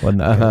 Wasn't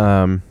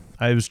that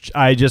good.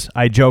 I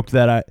joked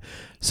that I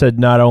said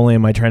not only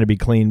am I trying to be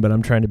clean, but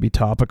I'm trying to be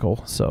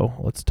topical. So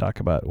let's talk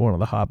about one of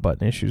the hot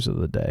button issues of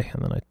the day,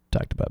 and then I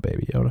talked about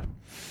Baby Yoda.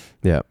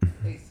 Yeah.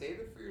 Hey, save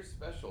it for your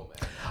special,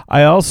 man.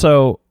 I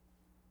also,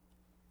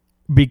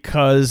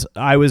 because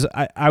I was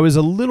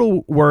a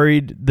little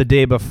worried the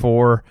day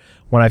before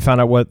when I found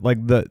out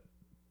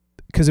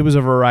because it was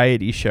a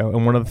variety show,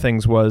 and one of the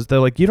things was they're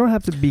like, you don't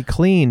have to be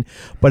clean,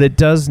 but it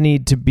does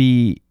need to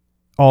be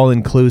all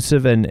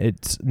inclusive, and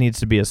it needs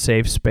to be a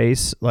safe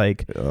space,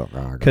 like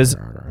because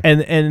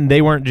and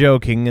they weren't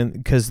joking,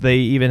 because they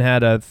even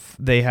had a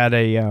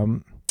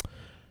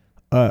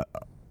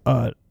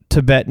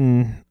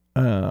Tibetan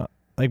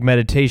like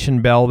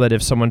meditation bell that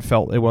if someone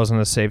felt it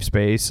wasn't a safe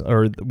space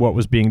or what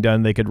was being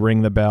done, they could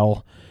ring the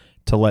bell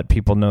to let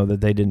people know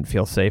that they didn't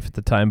feel safe at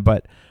the time.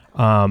 But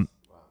I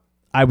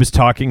was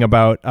talking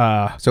about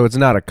so it's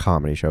not a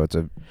comedy show. It's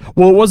a it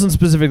wasn't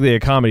specifically a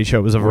comedy show.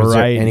 It was a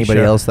variety show.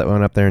 Anybody else that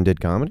went up there and did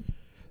comedy?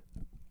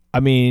 I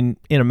mean,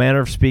 in a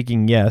manner of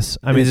speaking, yes.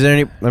 I mean, is there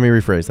any? Let me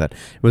rephrase that.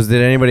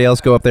 Did anybody else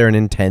go up there and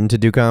intend to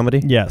do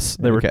comedy? Yes,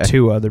 there were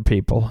 2 other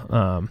people.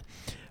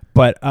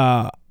 But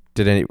How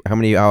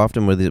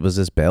often was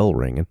this bell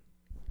ringing?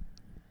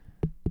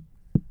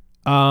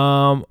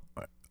 Only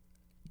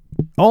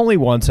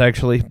once,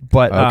 actually.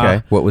 But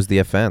okay, what was the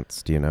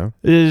offense? Do you know?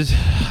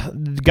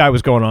 The guy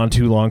was going on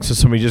too long, so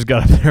somebody just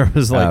got up there and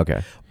was like,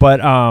 okay. But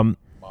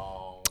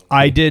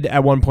I did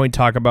at one point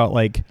talk about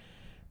being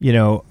in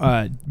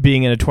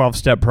a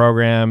 12-step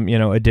program,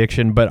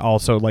 addiction, but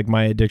also like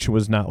my addiction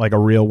was not like a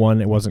real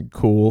one. It wasn't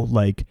cool,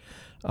 like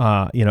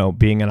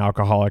being an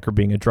alcoholic or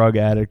being a drug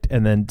addict.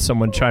 And then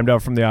someone chimed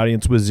out from the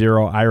audience with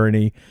zero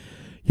irony,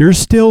 "You're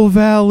still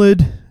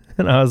valid."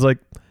 And I was like,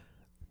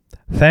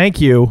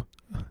 "Thank you.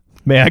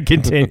 May I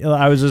continue?"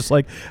 I was just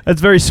like,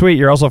 "That's very sweet.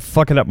 You're also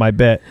fucking up my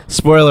bit."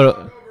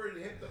 Spoiler.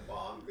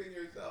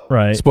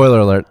 Right. Spoiler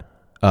alert.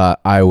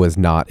 I was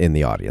not in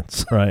the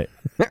audience. Right.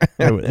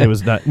 It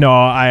was not. No,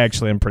 I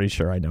actually am pretty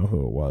sure I know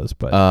who it was.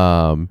 But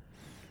are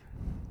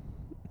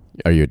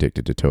you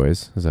addicted to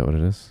toys? Is that what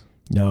it is?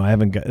 No, I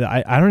haven't got.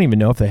 I don't even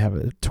know if they have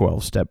a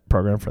 12-step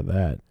program for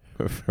that.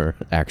 For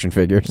action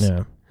figures?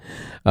 Yeah.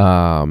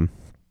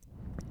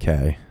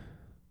 Okay.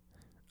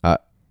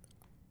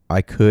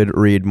 I could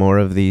read more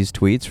of these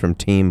tweets from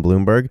Team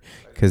Bloomberg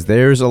because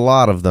there's a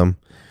lot of them.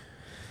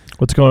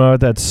 What's going on with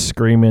that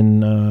screaming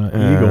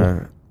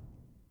eagle?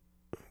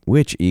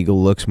 Which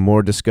eagle looks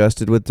more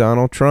disgusted with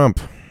Donald Trump?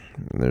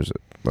 There's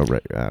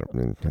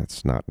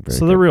that's not very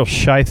So they're real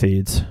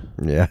shytheeds.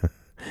 Yeah.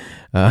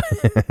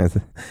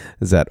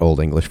 Is that Old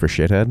English for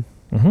shithead?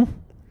 Mm-hmm.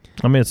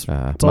 I mean, it's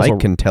Mike also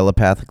can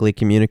telepathically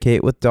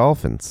communicate with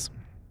dolphins.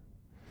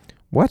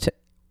 What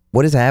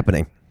is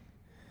happening?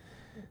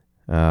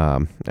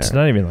 It's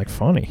not even like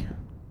funny.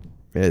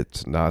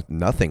 It's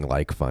nothing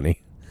like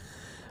funny.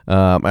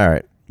 All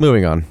right,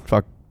 moving on.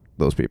 Fuck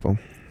those people.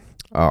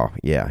 Oh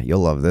yeah, you'll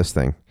love this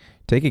thing.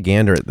 Take a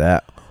gander at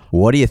that.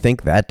 What do you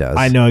think that does?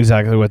 I know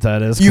exactly what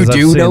that is. You 'cause I've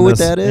do seen know what this.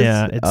 that is?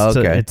 Yeah, it's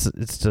Okay.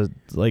 it's to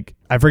like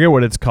I forget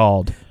what it's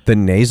called. The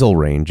Nasal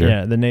Ranger.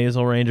 Yeah, the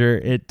Nasal Ranger.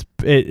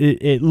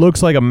 It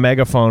looks like a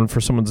megaphone for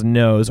someone's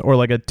nose, or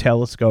like a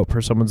telescope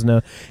for someone's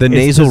nose. The It's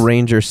Nasal just-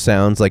 Ranger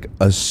sounds like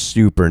a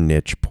super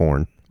niche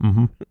porn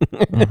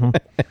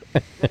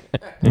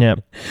Yeah,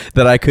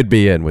 that I could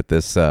be in with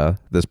this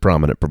this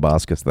prominent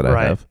proboscis that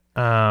I have.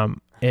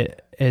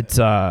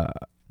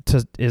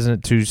 Isn't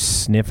it to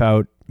sniff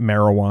out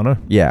marijuana?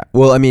 Yeah.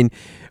 Well, I mean,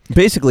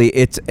 basically,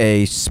 it's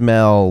a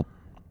smell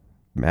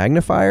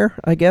magnifier,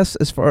 I guess,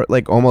 as far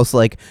like almost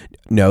like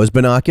nose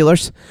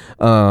binoculars.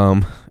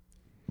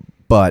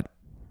 But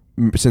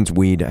since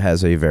weed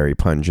has a very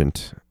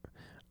pungent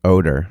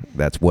odor,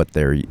 that's what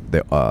the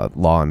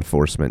law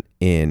enforcement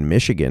in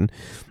Michigan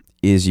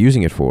is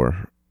using it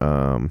for.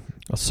 That's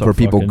so For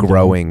people fucking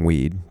growing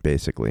weed,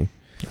 basically. dumb.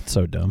 That's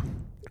so dumb.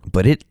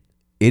 But it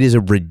is a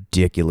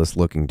ridiculous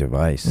looking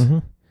device.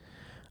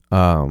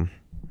 Mm-hmm.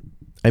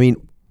 I mean,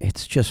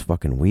 it's just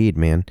fucking weed,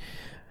 man.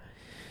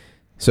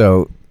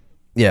 So,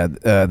 yeah,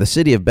 the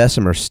city of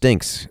Bessemer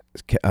stinks.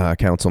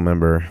 Council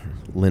member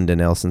Linda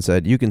Nelson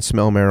said, "You can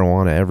smell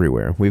marijuana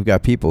everywhere. We've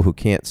got people who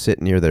can't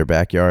sit near their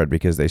backyard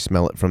because they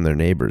smell it from their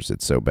neighbors.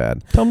 It's so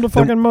bad. Tell them to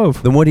fucking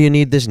move. Then what do you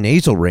need this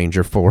Nasal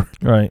Ranger for?"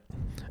 Right.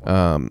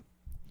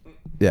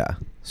 Yeah.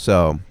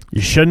 So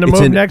You shouldn't have It's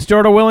moved an- next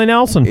door to Willie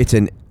Nelson.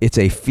 it's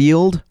a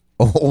field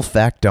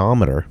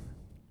olfactometer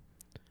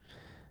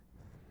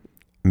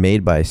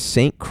made by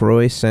St.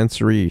 Croix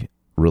Sensory,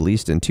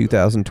 released in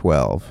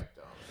 2012.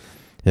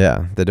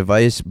 Yeah, the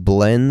device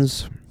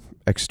blends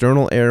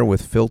external air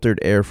with filtered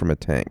air from a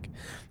tank.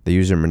 The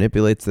user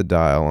manipulates the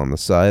dial on the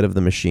side of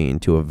the machine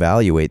to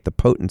evaluate the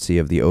potency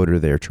of the odor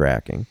they're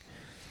tracking.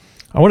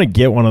 I want to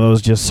get one of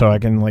those just so I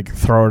can like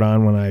throw it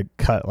on when I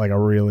cut like a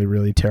really,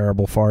 really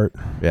terrible fart.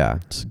 Yeah,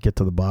 Just get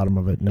to the bottom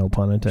of it. No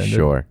pun intended.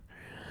 sure.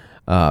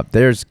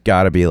 There's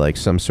got to be like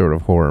some sort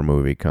of horror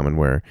movie coming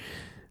where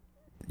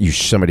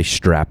somebody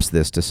straps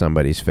this to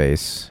somebody's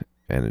face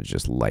and it's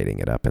just lighting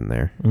it up in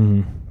there.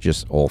 Mm-hmm.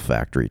 Just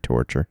olfactory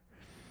torture.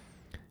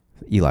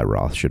 Eli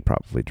Roth should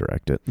probably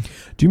direct it.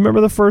 Do you remember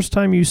the first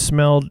time you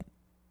smelled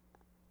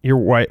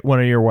one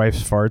of your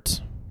wife's farts?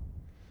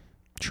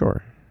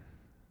 Sure.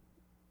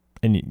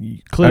 And you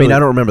clearly, I mean, I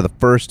don't remember the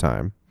first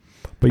time.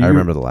 but I you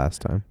remember the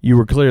last time. you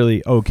were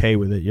clearly okay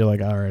with it. You're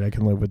like, all right, I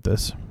can live with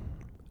this.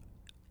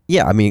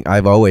 Yeah, I mean,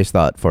 I've always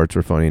thought farts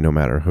were funny no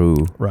matter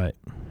who Right.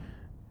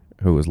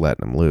 was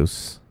letting them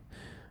loose.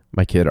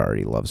 My kid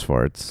already loves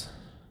farts.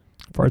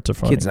 Farts are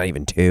funny. Kid's not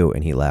even 2,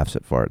 and he laughs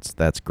at farts.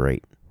 That's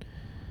great.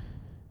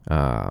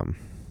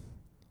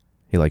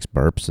 He likes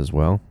burps as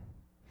well.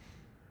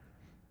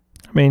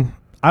 I mean,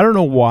 I don't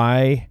know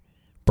why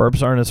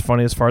burps aren't as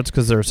funny as farts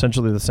because they're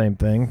essentially the same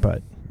thing,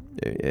 but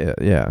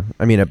Yeah.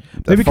 I mean, maybe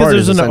a because fart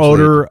there's is an essentially-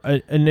 odor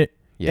and it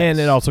Yes.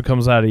 also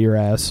comes out of your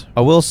ass.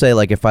 I will say,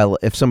 like,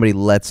 if somebody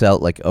lets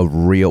out like a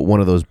real one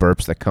of those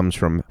burps that comes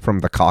from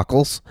the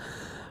cockles,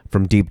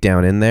 from deep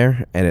down in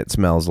there, and it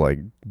smells like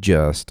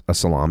just a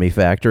salami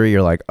factory,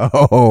 you're like,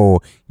 oh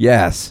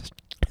yes.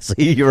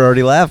 See, you're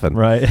already laughing,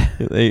 Right.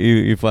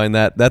 You find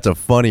that's a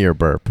funnier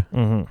burp.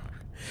 Mm-hmm.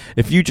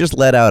 If you just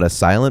let out a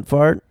silent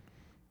fart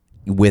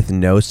with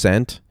no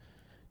scent,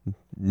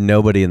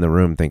 nobody in the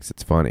room thinks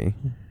it's funny.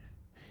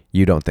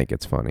 You don't think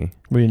it's funny.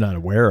 Well, you're not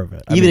aware of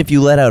it. Even if you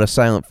let out a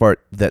silent fart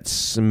that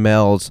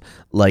smells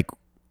like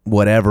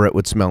whatever it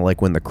would smell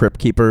like when the Crypt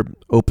Keeper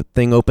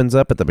thing opens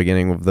up at the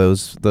beginning of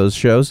those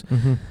shows.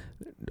 Mm-hmm.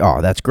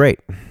 Oh, that's great.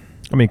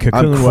 I mean,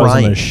 Cocoon wasn't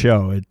crying. a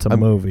show; it's a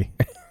movie.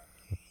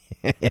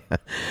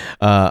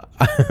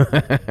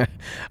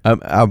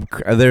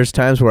 There's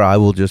times where I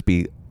will just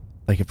be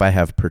like, if I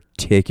have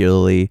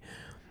particularly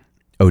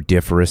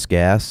odoriferous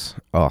gas,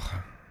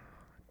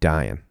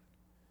 dying.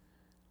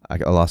 I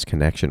lost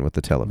connection with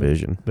the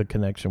television. The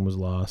connection was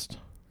lost.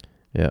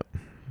 Yep.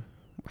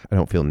 I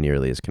don't feel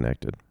nearly as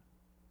connected.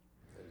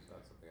 It's not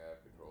something I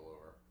have control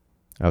over.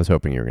 I was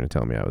hoping you were going to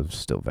tell me I was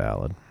still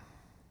valid.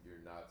 You're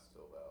not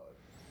still valid.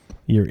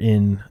 You're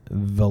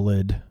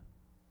invalid.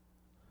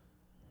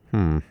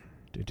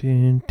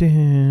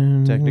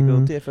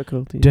 Technical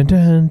difficulties. Dun,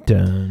 dun,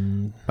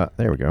 dun.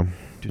 There we go.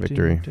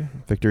 Victory.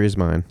 Victory is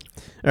mine.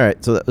 All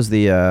right, so that was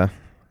the...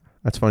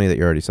 that's funny that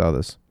you already saw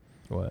this.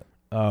 What?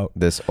 Oh,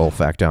 This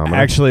olfactometer.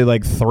 actually,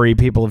 like 3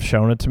 people have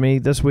shown it to me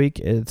this week.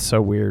 It's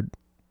so weird.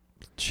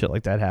 Shit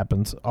like that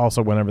happens.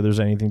 Also, whenever there's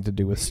anything to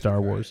do with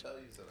Star Wars.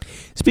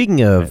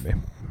 Speaking of Maybe.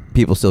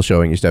 people still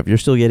showing you stuff, you're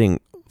still getting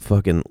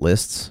fucking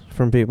lists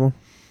from people?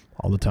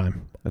 All the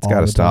time. That's All got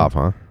to the stop,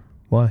 time. huh?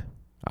 Why?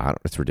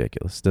 It's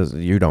ridiculous.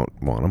 You don't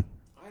want them.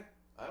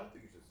 I don't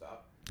think you should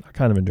stop. I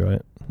kind of enjoy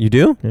it. You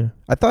do? Yeah.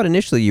 I thought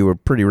initially you were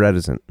pretty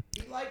reticent.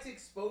 He likes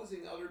exposing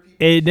other people.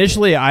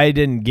 Initially, I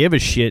didn't give a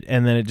shit,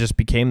 and then it just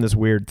became this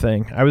weird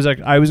thing. I was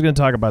going to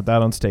talk about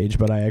that on stage,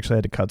 but I actually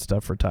had to cut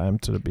stuff for time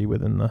to be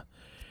within the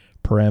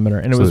parameter,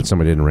 and it So was that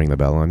somebody didn't ring the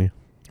bell on you.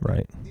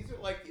 right. These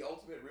are like the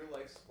ultimate real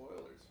life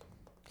spoilers.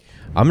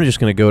 I'm just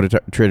going to go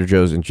to Trader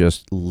Joe's and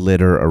just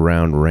litter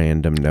around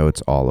random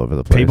notes all over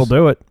the place. People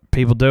do it.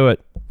 People do it.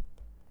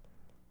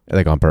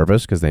 Like on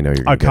purpose because they know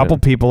you're going A couple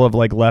people have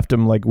like left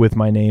them like with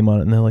my name on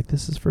it, and they're like,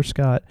 "This is for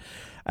Scott."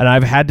 And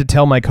I've had to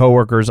tell my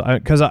coworkers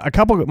because a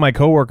couple of my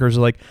coworkers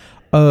are like,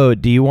 "Oh,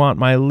 do you want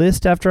my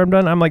list after I'm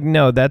done?" I'm like,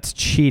 "No, that's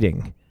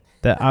cheating."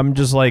 That I'm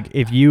just like,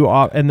 if you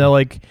and they're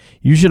like,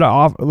 you should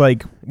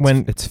like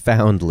when It's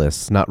found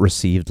lists, not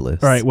received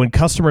lists. all right, when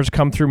customers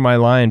come through my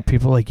line,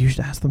 people are like, you should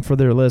ask them for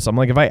their list. I'm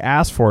like, if I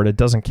ask for it, it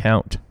doesn't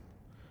count.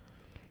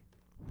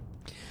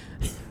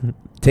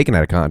 Taken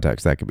out of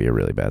context, that could be a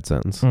really bad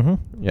sentence.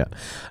 Mm-hmm. Yeah.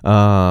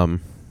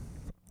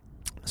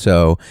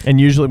 So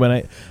And usually when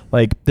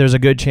I there's a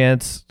good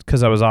chance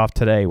because I was off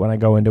today. When I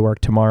go into work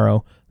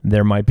tomorrow,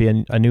 there might be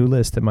a new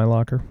list in my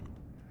locker.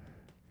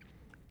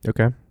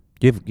 okay.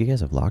 You guys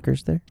have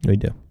lockers there? We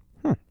do.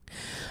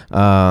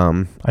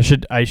 Um. I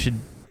should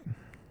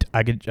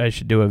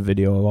do a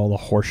video of all the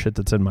horse shit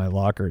that's in my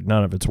locker.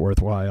 None of it's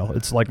worthwhile.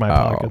 It's like my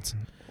pockets.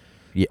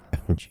 Yeah.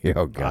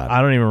 Oh God.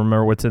 I don't even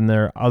remember what's in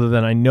there other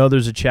than I know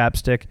there's a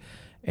chapstick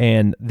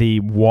and the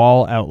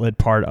wall outlet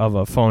part of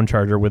a phone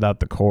charger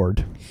without the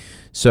cord.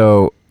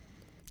 So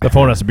The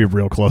phone has to be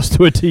real close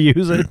to it to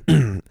use it.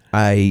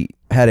 I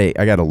got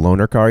a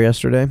loaner car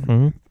yesterday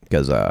Mm-hmm.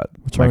 because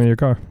What's wrong with your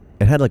car?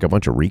 it had like a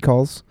bunch of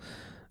recalls.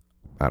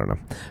 I don't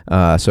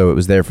know. So it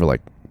was there for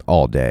like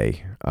all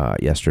day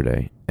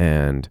yesterday,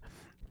 and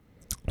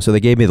so they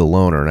gave me the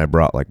loaner, and I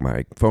brought like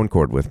my phone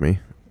cord with me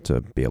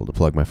to be able to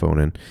plug my phone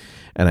in,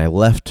 and I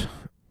left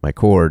my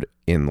cord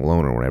in the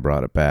loaner when I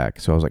brought it back.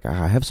 So I was like,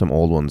 I have some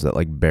old ones that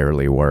like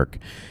barely work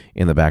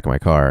in the back of my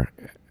car,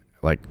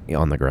 like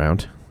on the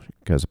ground,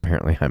 because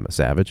apparently I'm a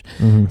savage.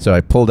 Mm-hmm. So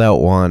I pulled out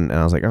one, and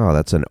I was like, oh,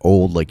 that's an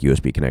old like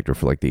USB connector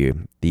for like the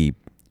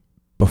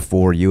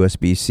before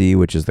USB-C,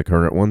 which is the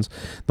current ones,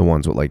 the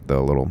ones with like the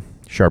little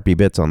Sharpie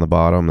bits on the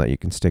bottom that you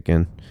can stick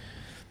in.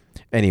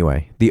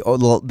 Anyway,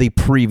 the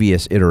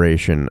previous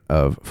iteration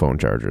of phone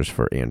chargers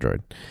for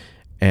Android.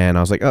 And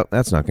I was like, oh,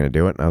 that's not going to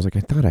do it. And I was like, I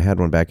thought I had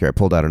one back here. I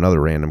pulled out another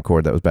random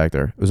cord that was back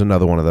there. It was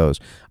another one of those.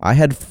 I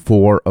had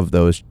 4 of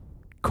those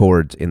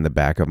cords in the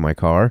back of my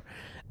car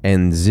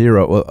and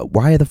 0. Well,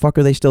 why the fuck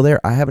are they still there?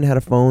 I haven't had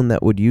a phone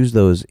that would use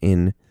those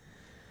in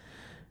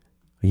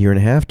a year and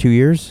a half, 2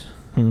 years.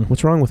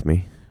 What's wrong with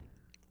me?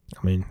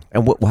 I mean,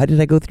 And why did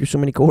I go through so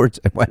many cords?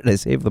 Why did I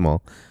save them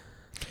all?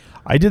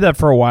 I did that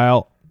for a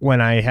while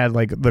when I had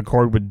like the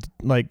cord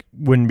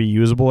wouldn't be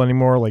usable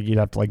anymore. Like you'd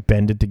have to like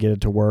bend it to get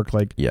it to work.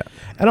 Like Yeah.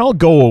 And I'll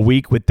go a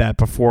week with that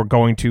before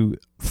going to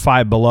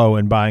Five Below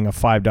and buying a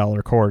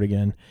 $5 cord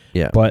again.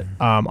 Yeah. But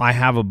I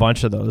have a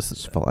bunch of those.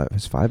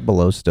 Is Five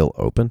Below still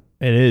open?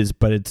 It is,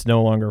 but it's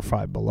no longer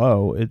Five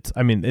Below.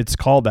 It's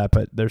called that,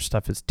 but their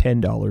stuff is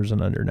 $10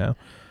 and under now.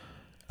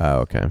 Oh,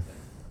 okay.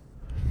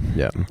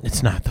 Yeah.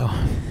 It's not though.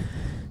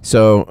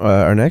 So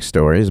our next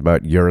story is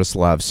about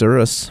Yaroslav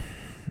Suris,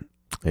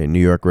 a New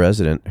York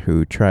resident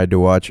who tried to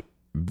watch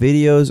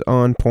videos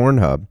on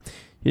Pornhub.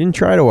 He didn't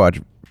try to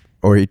watch,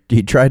 or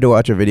he tried to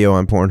watch a video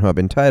on Pornhub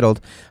entitled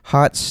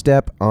 "Hot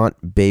Step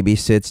Aunt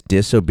Babysits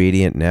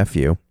Disobedient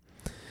Nephew."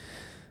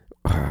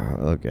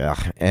 Okay.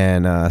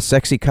 And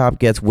Sexy Cop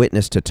Gets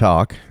Witness to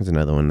Talk is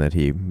another one that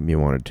he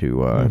wanted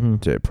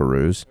to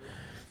peruse.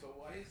 So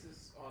why is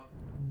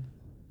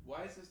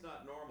this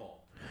not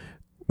normal?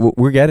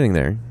 We're getting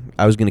there.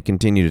 I was going to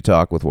continue to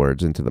talk with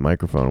words into the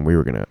microphone, and we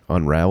were going to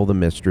unravel the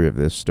mystery of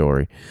this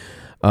story.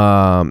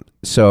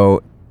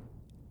 So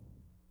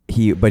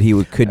he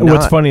could not.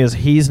 What's funny is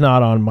he's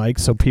not on mic,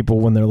 so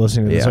people when they're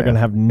listening to this Yeah, are going to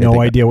have they no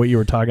think idea what you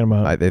were talking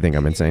about. They think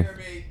I'm insane. Hear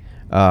me?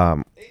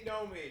 They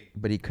know me.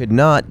 But he could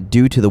not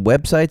due to the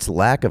website's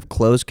lack of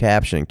closed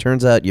captioning.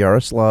 Turns out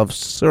Yaroslav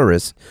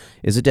Suris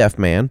is a deaf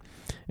man,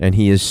 and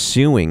he is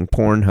suing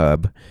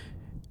Pornhub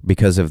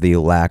because of the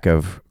lack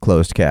of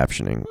closed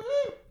captioning,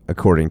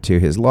 according to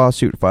his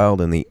lawsuit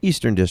filed in the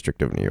Eastern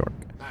District of New York.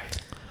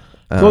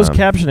 Closed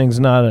captioning is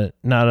not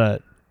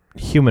a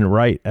human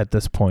right at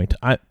this point.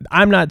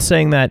 I'm not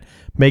saying that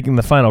making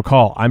the final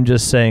call. I'm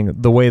just saying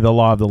the way the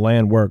law of the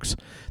land works.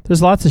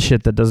 There's lots of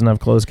shit that doesn't have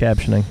closed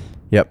captioning.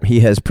 Yep, he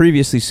has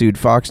previously sued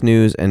Fox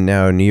News and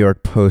now New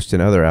York Post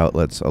and other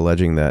outlets,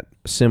 alleging that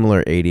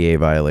similar ADA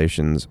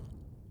violations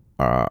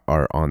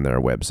are on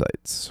their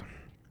websites.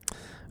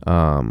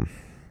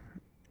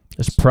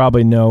 There's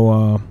probably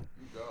no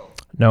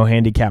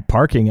handicap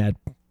parking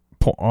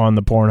on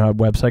the Pornhub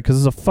website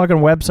because it's a fucking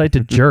website to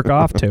jerk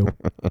off to.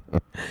 Yeah,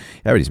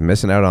 but he's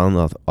missing out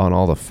on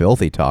all the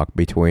filthy talk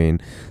between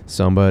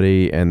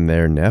somebody and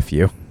their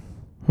nephew.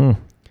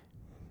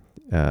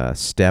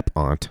 Step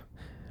aunt.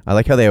 I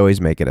like how they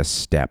always make it a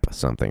step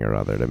something or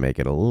other to make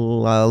it a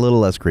little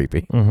less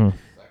creepy. Mm-hmm.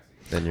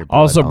 Than your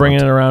Also blood bringing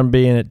aunt. it around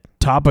being it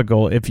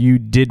topical. If you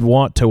did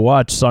want to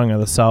watch Song of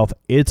the South,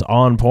 it's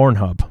on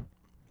Pornhub.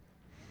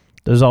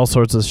 There's all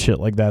sorts of shit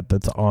like that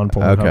that's on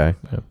Pornhub. Okay.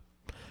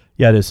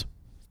 Yeah, it is.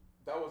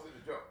 That wasn't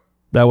a joke.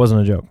 That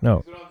wasn't a joke. No.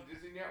 Is it on the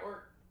Disney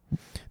Network?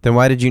 Then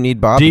why did you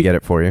need Bob to get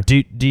it for you?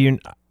 Do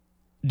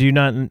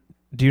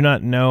you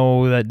not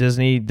know that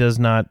Disney does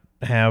not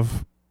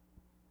have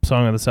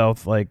Song of the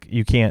South? Like,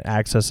 you can't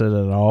access it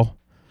at all.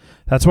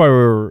 That's why we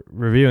were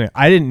reviewing it.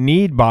 I didn't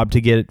need Bob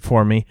to get it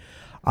for me.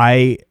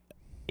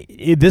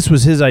 This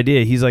was his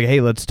idea. He's like,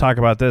 "Hey, let's talk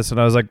about this," and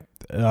I was like,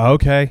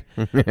 "Okay."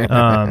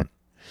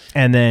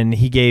 And then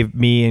he gave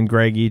me and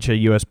Greg each a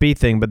USB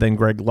thing, but then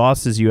Greg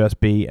lost his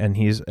USB,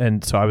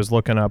 and so I was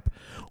looking up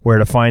where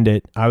to find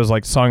it. I was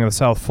like, Song of the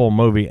South full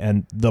movie,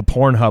 and the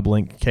Pornhub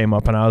link came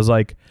up, and I was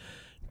like,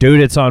 dude,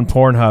 it's on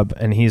Pornhub.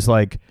 And he's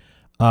like,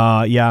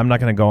 yeah, I'm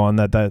not going to go on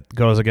that. That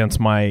goes against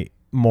my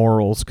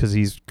morals because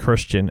he's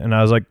Christian. And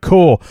I was like,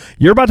 cool,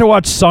 you're about to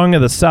watch Song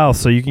of the South,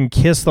 so you can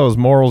kiss those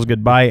morals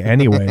goodbye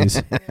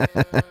anyways.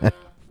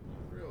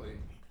 Really?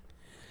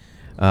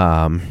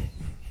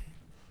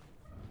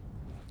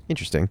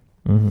 Interesting.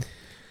 Mm-hmm.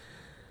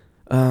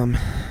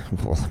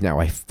 Well, now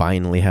I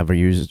finally have a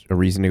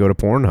reason to go to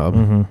Pornhub.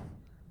 Mm-hmm.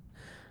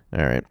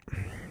 All right.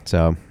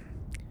 So,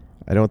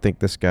 I don't think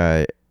this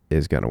guy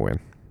is going to win.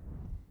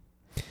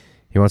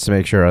 He wants to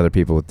make sure other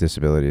people with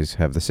disabilities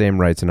have the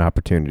same rights and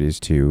opportunities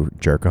to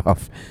jerk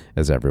off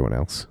as everyone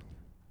else.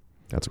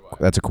 That's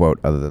a quote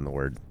other than the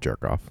word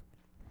jerk off.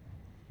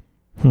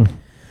 All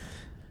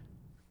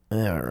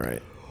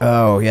right.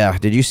 Oh, yeah.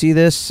 Did you see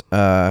this?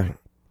 What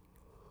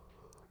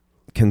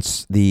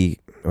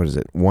is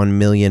it? 1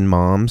 million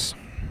moms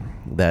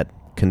that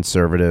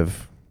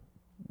conservative.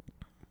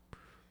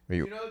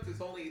 You know that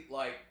there's only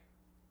like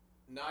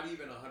not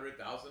even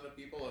 100,000 of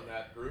people in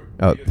that group.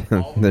 Oh, They just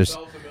call there's-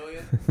 themselves a million.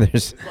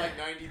 There's It's like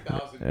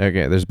 90,000.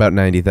 okay. There's about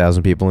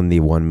 90,000 people in the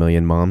 1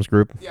 million moms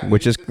group, Yeah,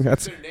 which is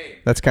that's their name.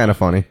 that's kind of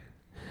funny.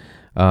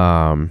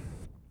 So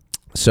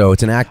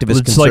it's an activist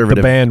It's like conservative.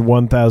 the band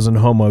 1,000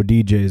 Homo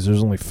DJs.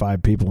 There's only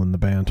 5 people in the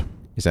band.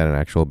 Is that an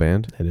actual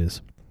band? It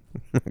is.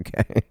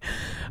 Okay.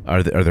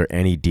 Are there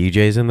any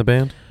DJs in the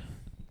band?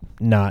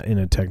 Not in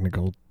a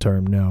technical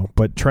term, no.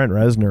 But Trent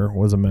Reznor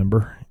was a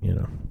member, you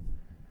know.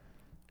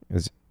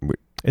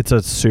 It's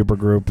a super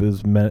group.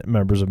 Is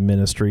members of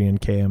Ministry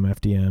and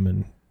KMFDM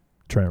and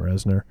Trent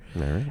Reznor.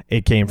 All right.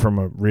 It came from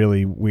a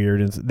really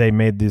weird. They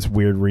made this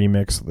weird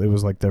remix. It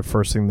was like their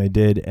first thing they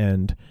did,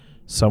 and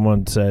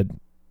someone said,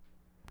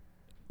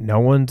 "No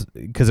one's,"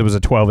 because it was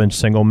a 12-inch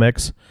single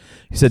mix.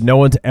 He said, "No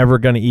one's ever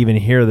going to even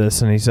hear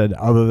this," and he said,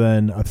 "Other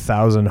than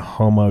 1,000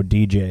 Homo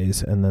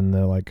DJs." And then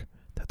they're like,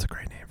 "That's a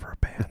great name for a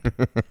band."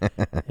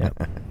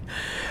 Yep.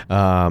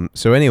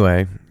 So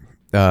anyway,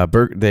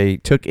 they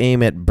took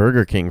aim at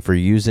Burger King for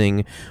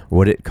using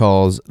what it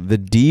calls the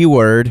D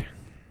word.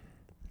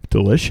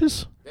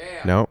 Delicious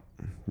Damn. No,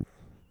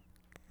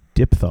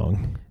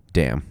 diphthong.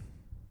 damn.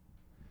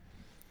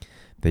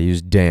 They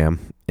used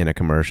damn in a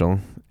commercial,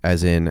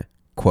 as in,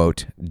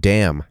 quote,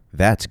 damn,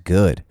 that's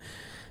good,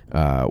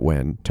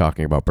 when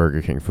talking about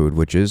Burger King food,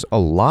 which is a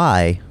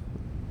lie,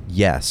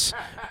 yes,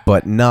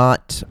 but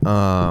not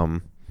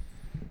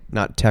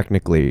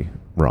technically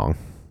wrong,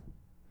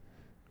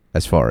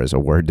 as far as a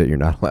word that you're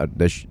not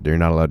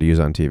allowed to use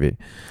on TV.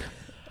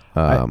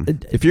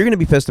 If you're going to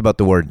be pissed about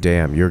the word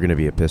damn, you're going to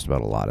be pissed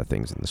about a lot of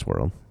things in this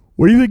world.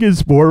 What do you think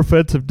is more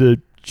offensive to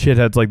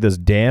shitheads like this,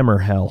 damn or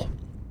hell?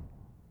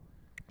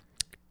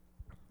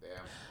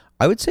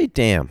 I would say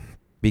damn,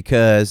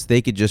 because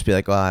they could just be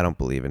like, "Oh, I don't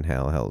believe in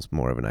hell. Hell's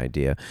more of an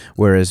idea."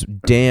 Whereas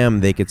damn,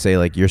 they could say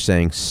like you're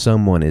saying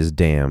someone is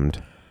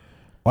damned.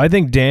 Well, I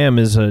think damn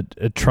is a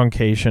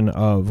truncation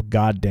of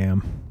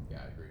goddamn, Yeah,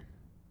 I agree.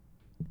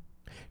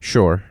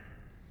 Sure,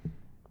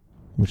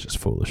 which is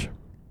foolish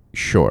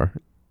sure,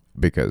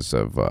 because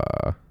of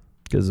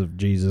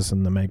Jesus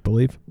and the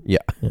make-believe. yeah,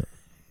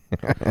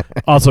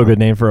 Also a good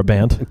name for a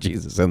band.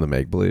 Jesus and the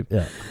make believe.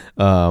 Yeah.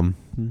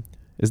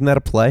 Isn't that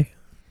a play?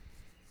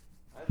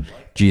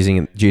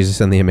 Jesus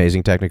and the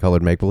Amazing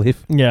Technicolored Make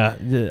Believe. Yeah.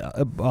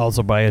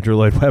 Also by Andrew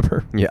Lloyd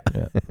Webber. Yeah.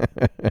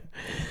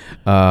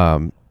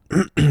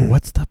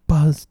 What's the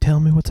buzz? Tell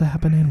me what's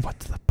happening.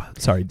 What's the buzz?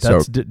 Sorry,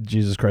 that's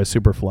Jesus Christ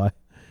Superfly.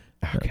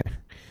 Okay.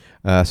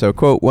 So,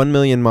 quote, 1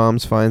 million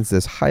moms finds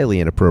this highly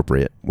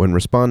inappropriate. When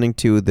responding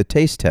to the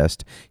taste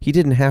test, he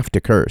didn't have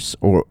to curse,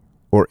 or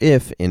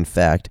if, in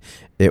fact,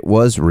 it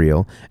was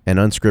real, an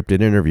unscripted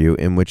interview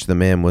in which the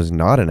man was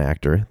not an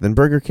actor, then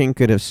Burger King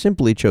could have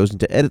simply chosen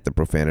to edit the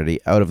profanity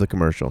out of the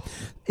commercial.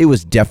 It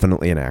was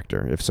definitely an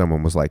actor if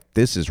someone was like,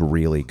 this is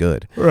really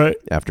good, Right.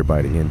 after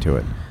biting into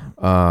it.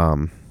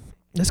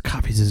 This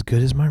coffee's as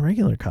good as my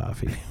regular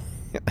coffee.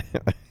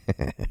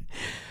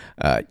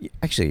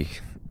 Actually,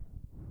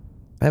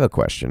 I have a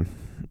question.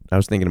 I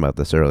was thinking about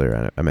this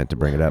earlier. I meant to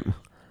bring it up.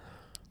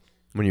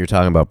 When you were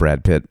talking about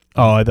Brad Pitt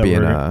Oh, I thought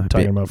being, we were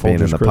talking about being in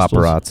Folgers the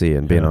Crystals. paparazzi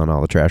and being on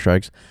all the trash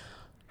rags,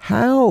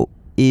 how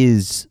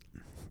is,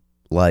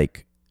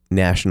 like,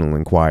 National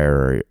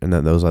Enquirer and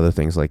then those other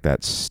things like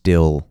that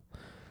still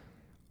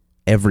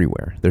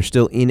everywhere? They're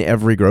still in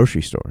every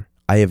grocery store.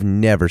 I have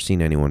never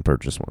seen anyone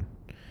purchase one.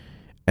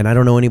 And I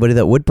don't know anybody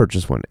that would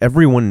purchase one.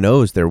 Everyone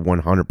knows they're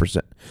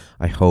 100%.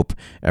 I hope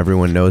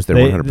everyone knows they're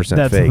 100%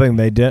 That's fake. the thing.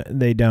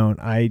 They don't.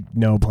 I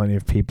know plenty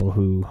of people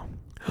who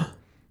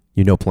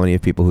You know plenty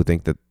of people who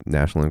think that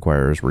National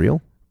Enquirer is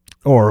real.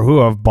 Or who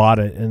have bought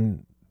it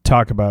and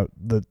talk about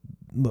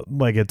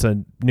like it's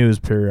a news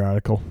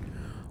periodical.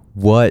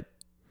 What?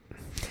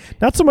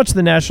 Not so much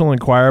the National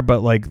Enquirer,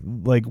 but like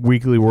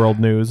Weekly World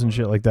News and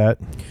shit like that.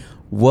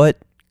 What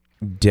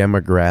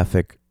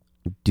demographic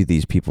do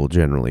these people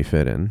generally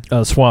fit in?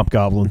 Swamp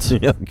goblins.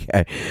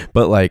 Okay,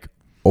 but like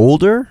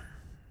older,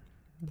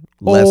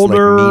 less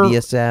Older, like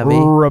media savvy.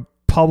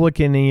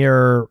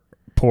 Republican-ear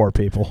poor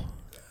people.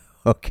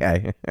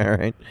 Okay, all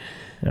right.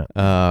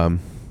 Yeah.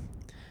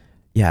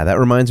 Yeah, that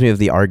reminds me of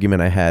the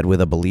argument I had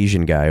with a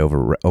Belizean guy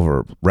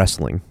over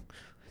wrestling,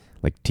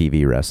 like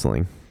TV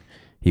wrestling.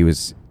 He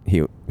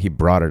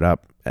brought it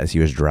up as he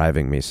was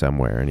driving me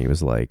somewhere, and he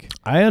was like,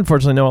 I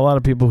unfortunately know a lot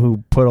of people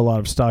who put a lot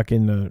of stock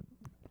into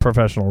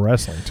professional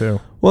wrestling too.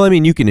 well, I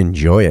mean, you can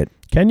enjoy it.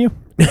 Can you?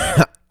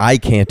 I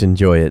can't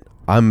enjoy it.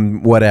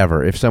 I'm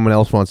whatever. If someone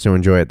else wants to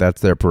enjoy it,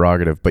 that's their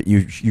prerogative. But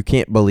you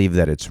can't believe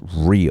that it's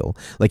real.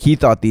 Like he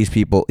thought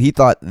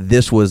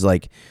this was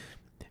like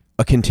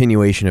a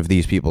continuation of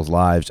these people's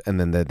lives, and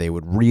then that they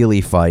would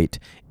really fight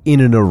in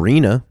an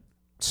arena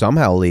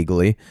somehow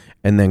legally,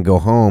 and then go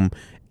home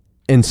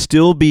and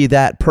still be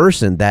that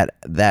person,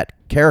 that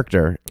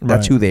character.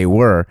 That's Right. who they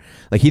were.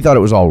 Like he thought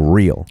it was all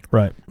real.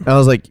 Right. And I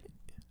was like,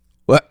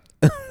 what?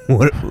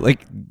 What?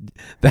 Like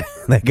that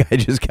guy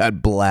just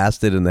got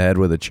blasted in the head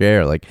with a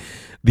chair. Like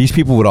these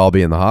people would all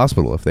be in the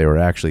hospital if they were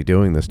actually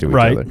doing this to each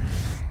Right.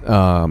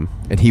 other.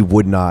 And he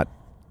would not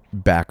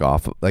back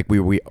off. Like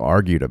we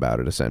argued about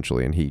it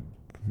essentially, and he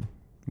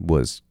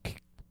was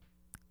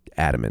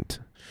adamant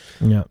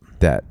Yeah.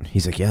 that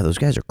he's like, yeah, those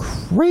guys are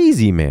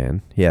crazy,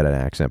 man. He had an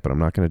accent, but I'm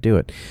not going to do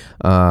it.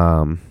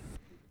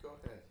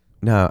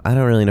 No, I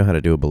don't really know how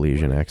to do a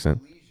Belizean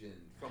accent.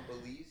 From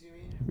Belize, you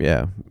mean?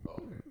 Yeah.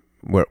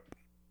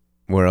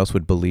 Where else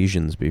would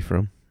Belizeans be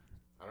from?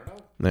 I don't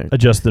know. There. A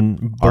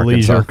Justin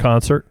Arkansas. Belizer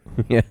concert.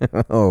 Yeah.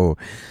 Oh,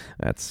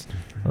 that's.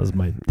 That was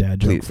my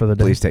dad joke Please, for the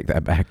day. please take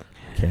that back.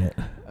 Can't.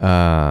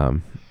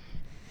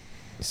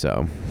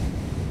 So,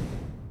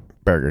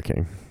 Burger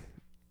King.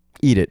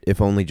 Eat it,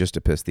 if only just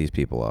to piss these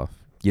people off.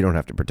 You don't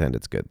have to pretend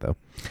it's good, though.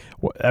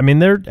 I mean,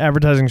 their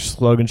advertising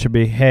slogan should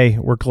be, "Hey,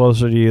 we're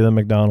closer to you than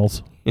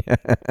McDonald's."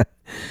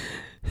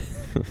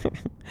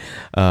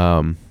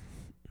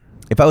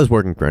 If I was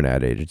working for an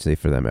ad agency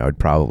for them, I would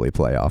probably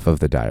play off of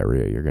the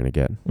diarrhea you're going to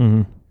get.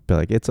 Mm-hmm. Be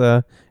like, it's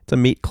a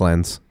meat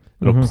cleanse.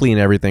 It'll Mhm. clean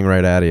everything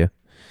right out of you.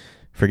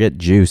 Forget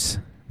juice.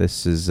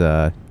 This is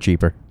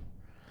cheaper.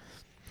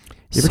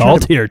 You ever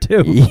tried to- Saltier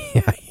too.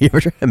 Yeah, you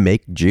ever try to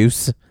make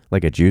juice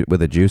like a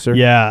with a juicer?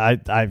 Yeah,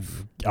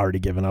 I've already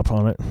given up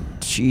on it.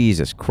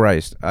 Jesus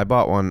Christ. I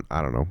bought one,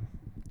 I don't know,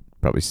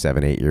 probably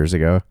 7-8 years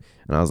ago.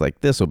 And I was like,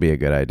 this will be a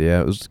good idea.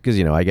 It was because,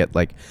 I get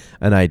like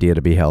an idea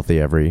to be healthy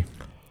every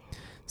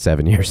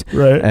 7 years.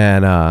 Right.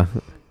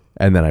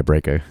 And then I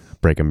break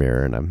a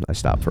mirror and I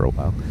stop for a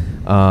while.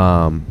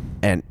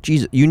 And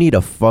Jesus, you need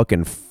a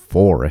fucking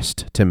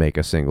forest to make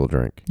a single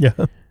drink. Yeah.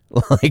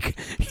 Like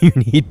you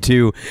need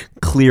to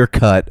clear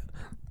cut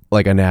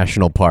like a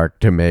national park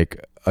to make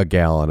a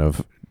gallon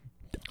of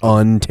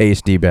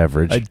untasty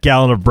beverage. A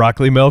gallon of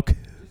broccoli milk.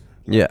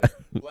 Yeah.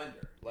 Blender.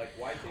 Like,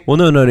 why take Well,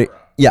 no. the out?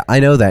 Yeah,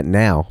 I know that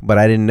now, but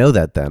I didn't know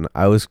that then.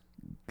 I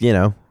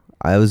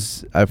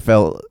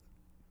felt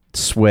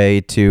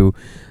sway to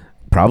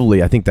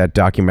probably, I think, that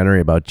documentary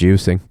about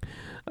juicing.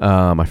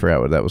 I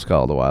forgot what that was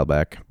called a while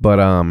back, but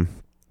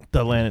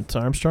The Lance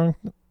Armstrong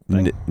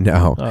thing?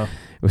 no, Oh. it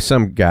was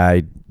some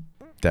guy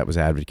that was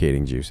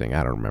advocating juicing.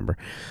 I don't remember,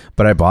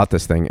 but I bought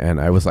this thing and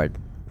I was like,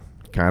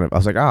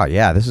 oh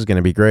yeah, this is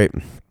gonna be great.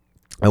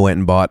 I went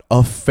and bought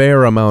a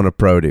fair amount of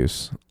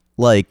produce,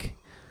 like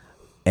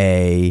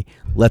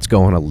let's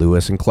go on a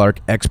Lewis and Clark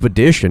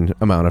expedition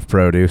amount of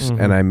produce, Mhm.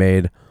 and I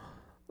made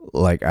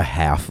like a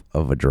half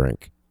of a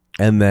drink,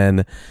 and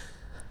then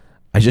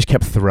I just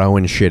kept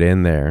throwing shit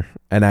in there,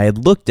 and I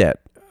had looked at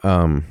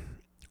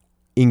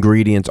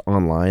ingredients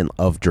online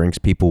of drinks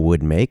people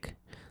would make,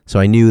 so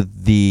I knew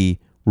the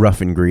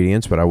rough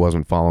ingredients, but I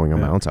wasn't following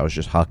amounts. I was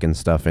just hucking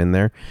stuff in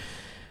there,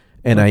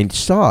 and I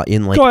saw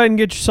in like Go ahead and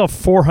get yourself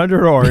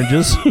 400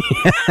 oranges.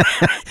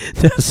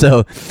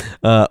 so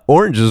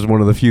orange is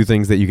one of the few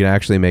things that you can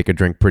actually make a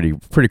drink pretty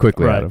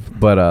quickly Right. out of.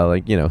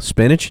 But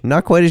spinach,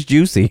 not quite as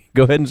juicy.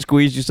 Go ahead and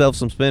squeeze yourself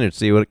some spinach,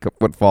 see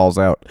what falls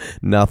out.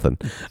 Nothing.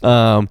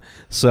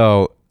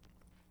 So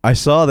I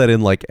saw that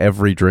in like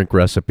every drink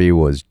recipe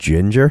was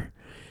ginger,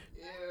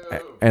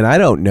 and I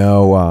don't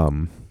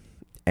know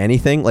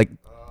anything. Like,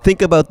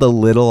 think about the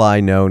little I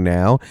know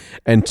now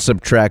and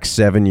subtract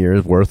 7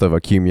 years worth of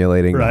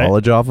accumulating Right.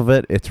 knowledge off of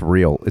it. It's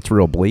real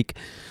bleak.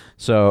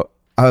 So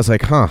I was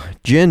like,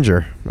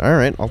 ginger. All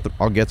right,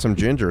 I'll get some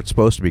ginger. It's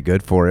supposed to be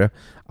good for you.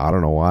 I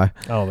don't know why.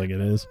 I don't think it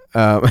is.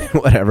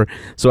 Whatever.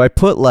 So I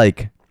put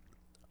like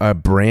a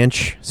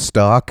branch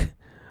stalk,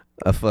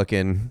 a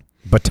fucking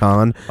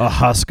baton. A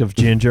husk of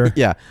ginger.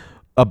 Yeah,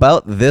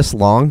 about this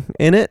long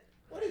in it.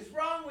 What is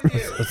wrong with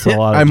you? That's a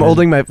lot of I'm ginger.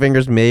 holding my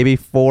fingers maybe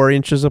 4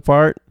 inches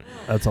apart.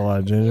 That's a lot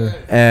of ginger.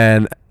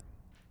 And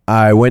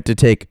I went to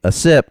take a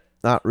sip,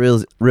 not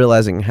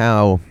realizing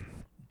how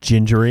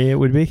gingery it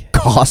would be.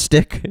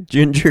 caustic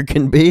Ginger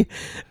can be,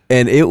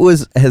 and it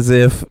was as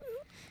if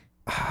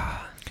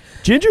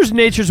Ginger's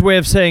nature's way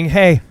of saying,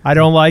 "Hey, I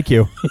don't like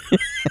you."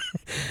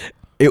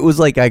 it was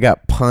like I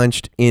got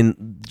punched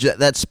in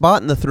that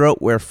spot in the throat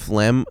where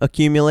phlegm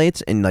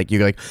accumulates, and like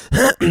you're like,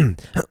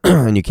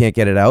 and you can't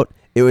get it out.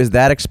 It was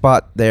that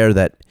spot there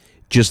that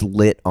just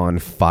lit on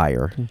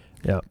fire.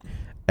 Yep.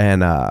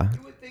 And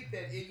You would think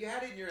that if you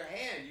had it in your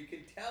hand, you can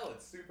tell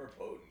it's super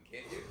potent,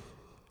 can't you?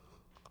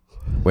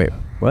 wait,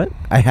 what?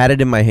 I had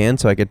it in my hand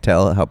so I could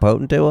tell how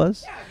potent it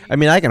was. I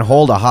mean, I can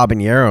hold a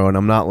habanero, and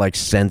I'm not like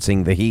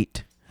sensing the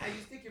heat. How you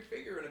stick your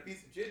finger in a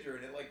piece of ginger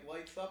and it like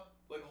lights up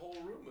like a whole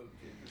room of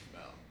ginger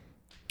smell.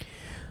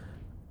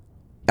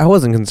 I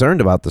wasn't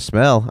concerned about the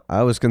smell.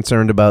 I was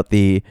concerned about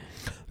the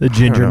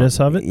gingerness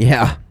of it.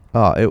 Yeah.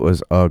 Oh, it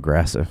was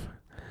aggressive.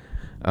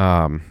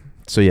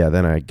 So yeah,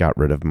 then I got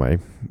rid of my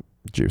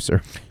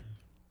juicer.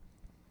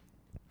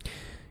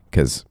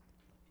 Because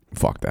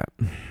fuck that.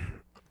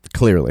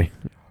 Clearly.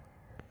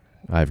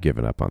 I've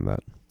given up on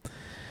that.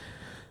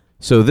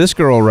 So this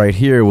girl right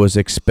here was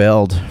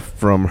expelled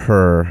from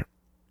her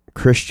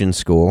Christian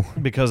school.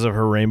 Because of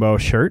her rainbow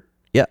shirt.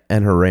 Yeah,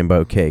 and her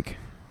rainbow cake.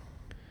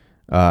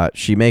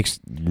 She makes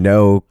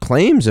no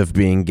claims of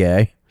being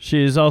gay.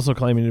 She is also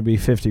claiming to be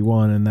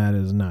 51, and that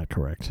is not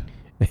correct.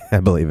 I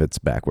believe it's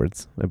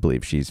backwards. I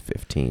believe she's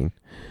 15.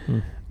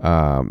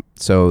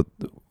 So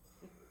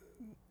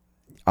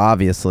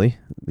obviously,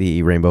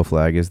 the rainbow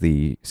flag is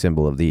the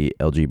symbol of the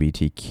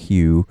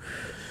LGBTQ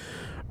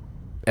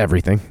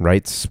everything,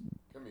 rights.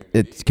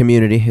 It's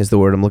community is the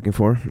word I'm looking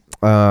for.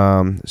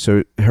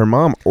 So her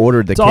mom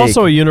ordered the It's cake.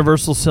 also a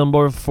universal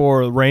symbol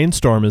for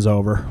rainstorm is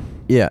over.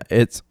 Yeah,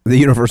 it's the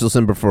universal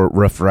symbol for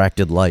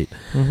refracted light.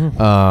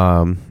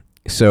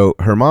 So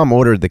her mom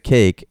ordered the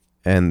cake,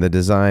 and the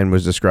design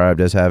was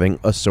described as having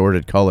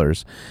assorted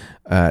colors.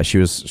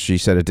 She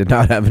said it did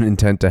not have an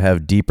intent to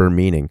have deeper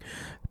meaning,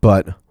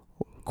 but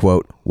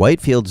quote,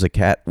 Whitefield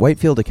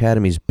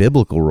Academy's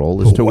biblical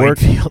role is to work.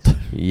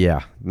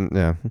 Yeah,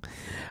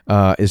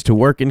 is to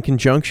work in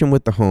conjunction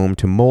with the home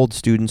to mold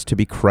students to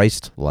be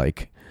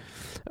Christ-like.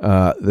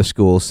 The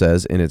school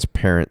says in its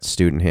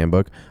parent-student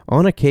handbook,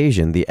 on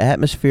occasion, the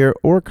atmosphere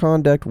or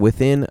conduct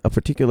within a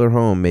particular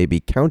home may be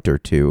counter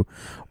to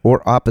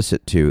or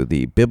opposite to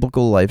the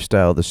biblical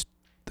lifestyle the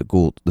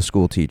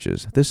school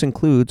teaches. This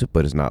includes,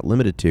 but is not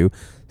limited to,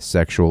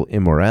 sexual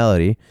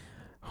immorality,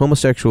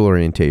 homosexual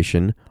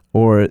orientation,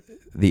 or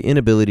the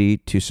inability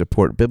to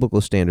support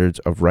biblical standards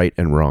of right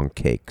and wrong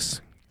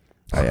cakes.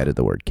 I added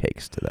the word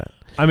cakes to that.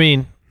 I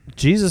mean,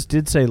 Jesus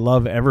did say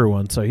love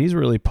everyone, so he's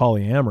really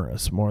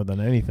polyamorous more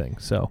than anything.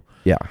 So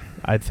Yeah.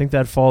 I think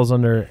that falls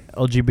under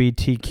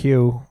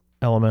LGBTQ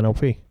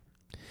LMNOP.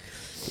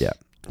 Yeah.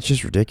 It's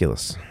just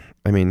ridiculous.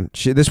 I mean,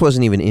 this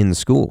wasn't even in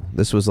school.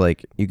 This was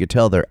like, you could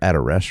tell they're at a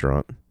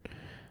restaurant.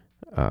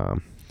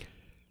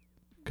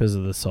 Because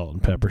of the salt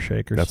and pepper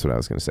shakers. That's what I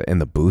was going to say. And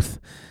the booth.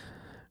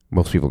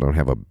 Most people don't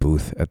have a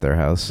booth at their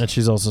house. And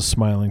she's also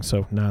smiling,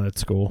 so not at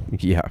school.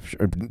 Yeah,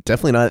 sure.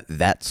 Definitely not at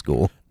that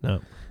school.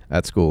 No.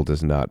 That school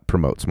does not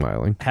promote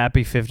smiling.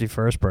 Happy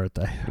 51st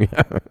birthday.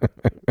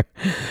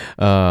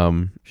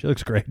 She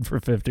looks great for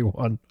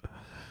 51.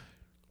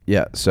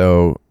 Yeah,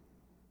 so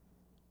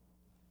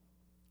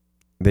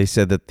they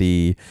said that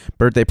the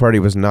birthday party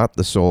was not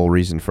the sole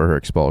reason for her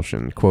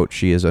expulsion. Quote,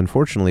 she has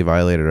unfortunately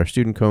violated our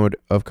student code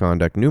of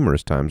conduct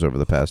numerous times over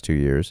the past 2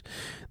 years,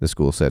 the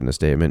school said in a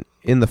statement.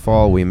 In the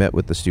fall, we met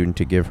with the student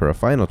to give her a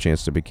final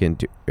chance to begin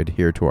to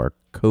adhere to our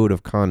code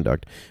of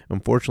conduct.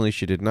 Unfortunately,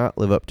 she did not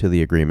live up to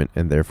the agreement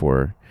and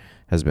therefore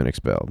has been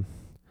expelled.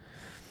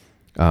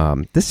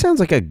 This sounds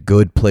like a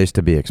good place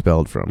to be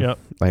expelled from. Yep.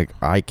 Like,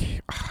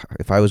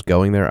 if I was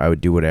going there, I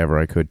would do whatever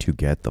I could to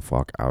get the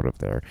fuck out of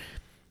there.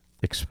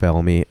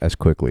 Expel me as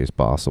quickly as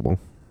possible.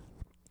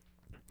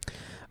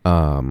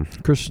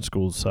 Christian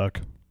schools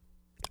suck.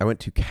 I went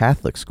to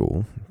Catholic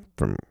school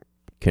from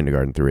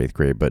kindergarten through 8th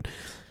grade, but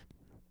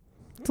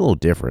it's a little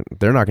different.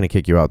 They're not going to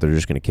kick you out. They're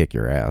just going to kick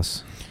your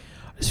ass.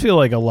 I just feel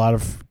like a lot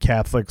of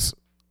Catholics,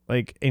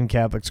 like in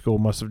Catholic school,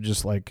 must have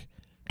just like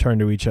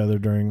turned to each other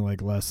during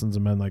like lessons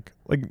and been like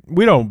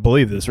we don't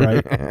believe this,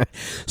 right?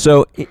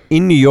 So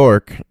in New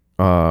York,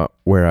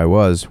 where I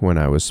was when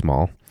I was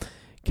small,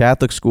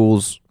 Catholic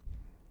schools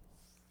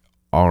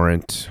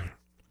aren't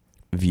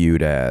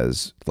viewed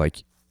as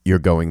like you're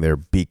going there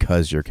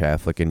because you're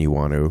Catholic and you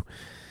want to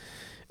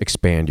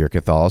expand your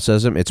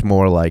Catholicism. It's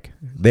more like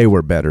they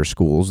were better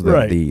schools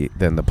than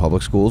than the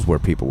public schools where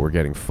people were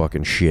getting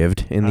fucking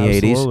shivved in the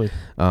Absolutely.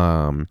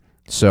 80s.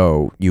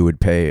 So you would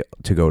pay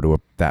to go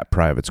to that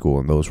private school,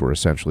 and those were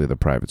essentially the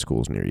private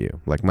schools near you.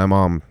 Like my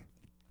mom,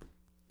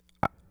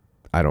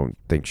 I don't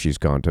think she's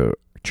gone to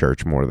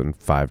church more than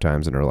 5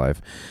 times in her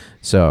life.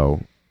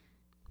 So,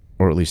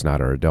 or at least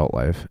not her adult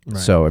life. Right.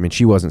 So, I mean,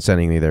 she wasn't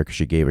sending me there because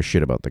she gave a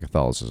shit about the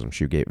Catholicism.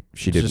 She didn't.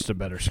 Just a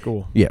better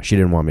school. Yeah, she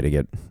didn't want me to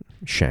get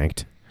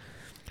shanked.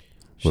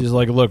 She's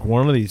like, look,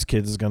 one of these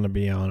kids is going to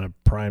be on a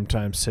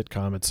primetime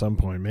sitcom at some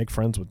point. Make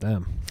friends with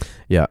them.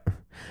 Yeah.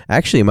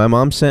 Actually, my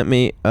mom sent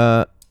me,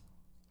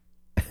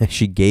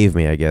 she gave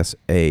me, I guess,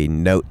 a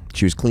note.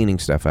 She was cleaning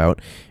stuff out,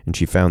 and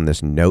she found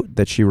this note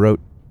that she wrote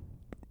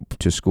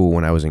to school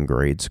when I was in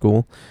grade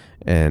school.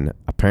 And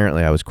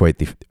apparently I was quite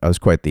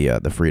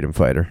the freedom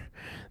fighter.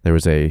 There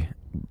was a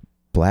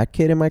black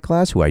kid in my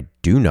class who I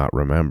do not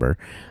remember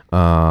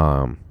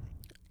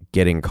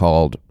getting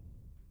called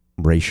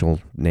racial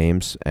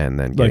names and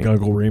then Like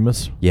Uncle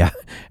Remus. yeah,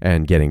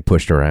 and getting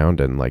pushed around,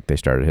 and like they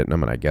started hitting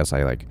him, and I guess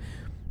I like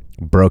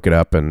broke it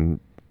up and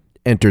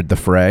entered the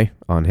fray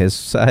on his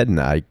side, and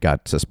I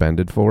got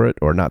suspended for it,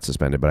 or not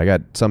suspended, but I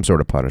got some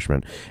sort of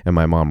punishment. And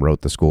my mom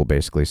wrote the school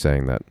basically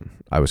saying that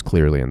I was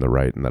clearly in the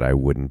right and that I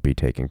wouldn't be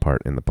taking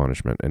part in the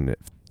punishment, and if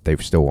they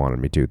still wanted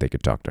me to, they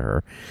could talk to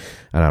her.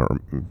 And I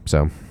don't,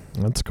 so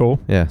That's cool.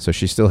 yeah, so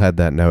she still had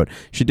that note.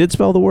 She did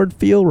spell the word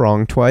feel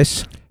wrong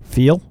twice.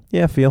 Feel?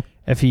 Yeah, feel.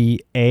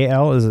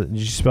 F-E-A-L? Is it? Did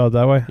you spell it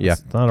that way? Yeah.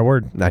 It's not a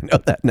word. I know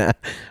that now.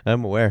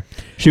 I'm aware.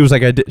 She was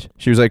like,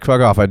 she was like,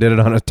 fuck off. I did it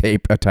on a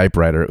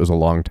typewriter. It was a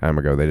long time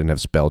ago. They didn't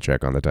have spell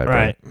check on the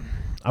typewriter.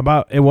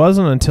 Right. It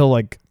wasn't until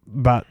like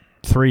about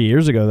 3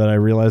 years ago that I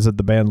realized that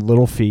the band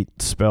Little Feat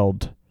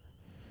spelled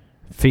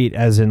feet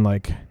as in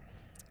like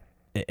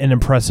an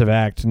impressive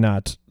act,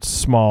 not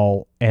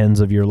small ends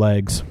of your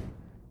legs.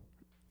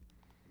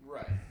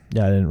 Right.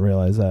 Yeah, I didn't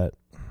realize that.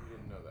 You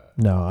didn't know that.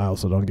 No, I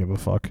also don't give a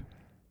fuck.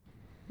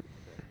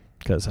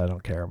 Because I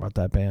don't care about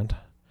that band.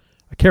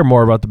 I care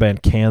more about the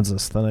band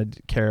Kansas than I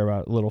care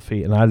about Little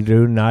Feat, and I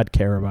do not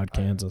care about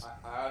Kansas.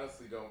 I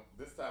honestly don't.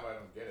 This time I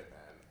don't get it,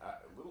 man.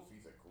 Little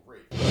Feet's a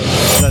great.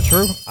 Is that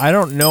true? I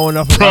don't know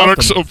enough about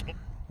them.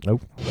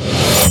 Nope.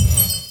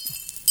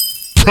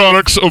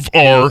 Products of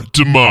our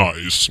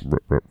demise.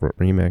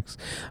 Remix.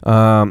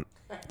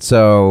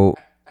 So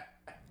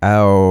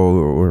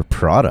our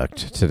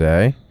product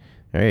today.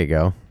 There you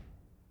go.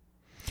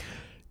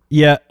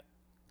 Yeah,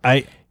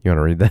 You want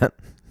to read that?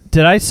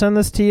 did I send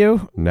this to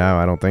you? No,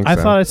 I don't think so. I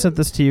thought I sent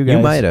this to you guys.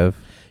 You might have.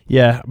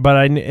 Yeah, but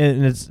and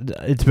it's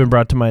been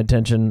brought to my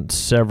attention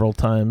several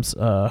times.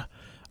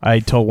 I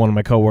told one of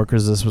my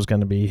coworkers this was going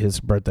to be his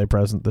birthday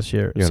present this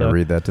year. You want to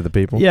read that to the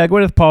people? Yeah,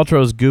 Gwyneth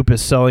Paltrow's Goop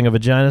is selling a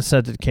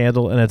vagina-scented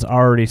candle, and it's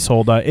already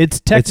sold out.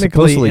 It's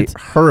technically it's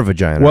her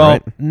vagina, well,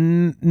 right?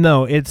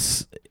 No,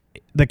 it's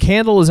the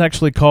candle is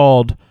actually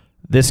called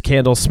 "This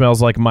Candle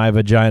Smells Like My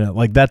Vagina."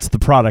 Like that's the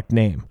product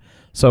name.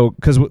 So,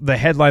 because the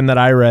headline that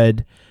I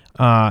read,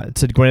 it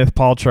said Gwyneth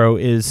Paltrow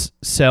is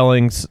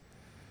selling,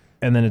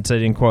 and then it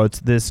said in quotes,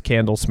 "This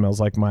candle smells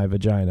like my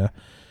vagina."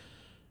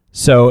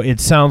 So it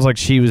sounds like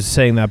she was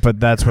saying that, but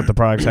that's what the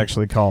product's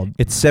actually called.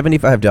 It's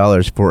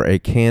 $75 for a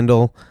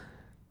candle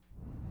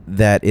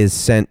that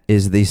is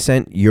the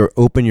scent you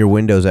open your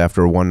windows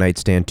after a one night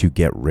stand to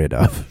get rid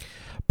of.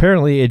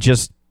 Apparently, it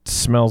just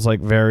smells like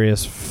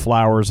various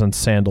flowers and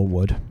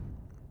sandalwood.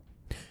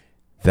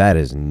 That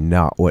is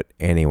not what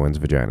anyone's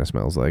vagina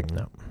smells like.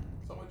 No.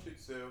 Someone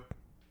should sue.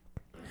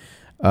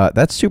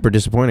 That's super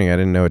disappointing. I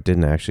didn't know it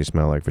didn't actually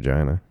smell like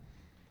vagina.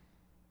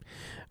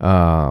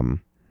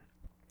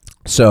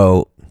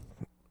 So,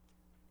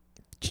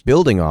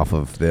 building off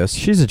of this,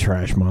 She's a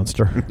trash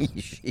monster.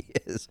 she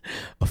is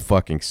a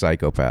fucking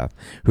psychopath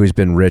who's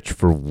been rich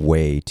for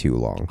way too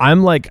long.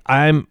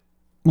 I'm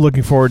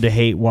looking forward to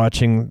hate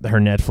watching her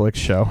Netflix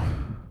show.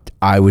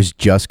 I was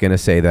just gonna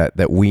say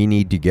that we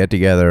need to get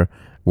together,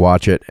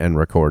 watch it, and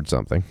record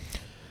something.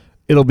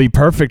 It'll be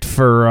perfect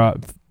for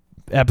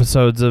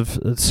episodes of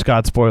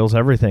Scott Spoils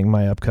Everything,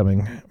 my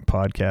upcoming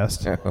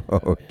podcast.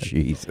 Oh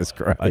Jesus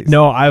Christ!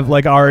 No, I've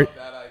like already.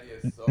 That idea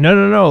is so.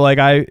 No. Like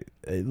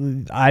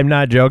I'm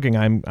not joking.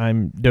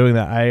 I'm doing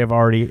that. I have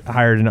already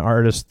hired an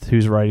artist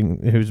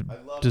who's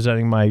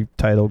designing my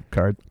title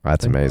card.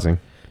 That's amazing.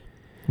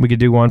 We could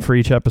do one for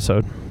each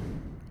episode.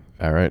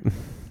 All right.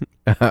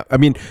 I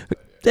mean,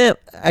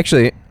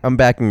 actually, I'm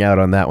backing out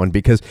on that one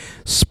because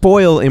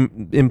spoil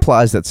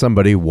implies that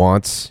somebody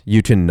wants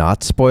you to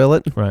not spoil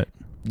it. Right.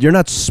 You're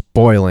not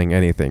spoiling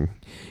anything.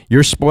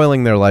 You're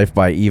spoiling their life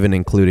by even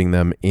including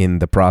them in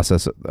the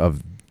process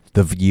of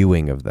the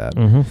viewing of that.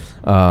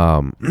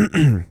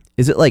 Mm-hmm.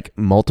 Is it like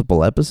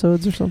multiple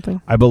episodes or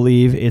something? I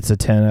believe it's a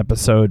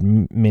 10-episode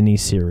mini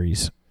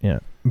series. Yeah,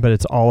 but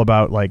it's all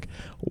about like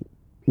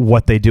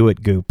what they do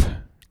at Goop.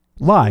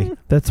 Lie.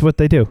 That's what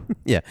they do.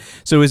 Yeah.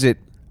 So is it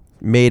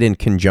made in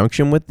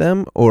conjunction with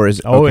them, or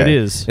is It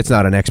is. It's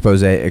not an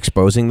expose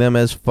exposing them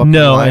as fucking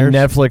No, liars? and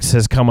Netflix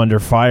has come under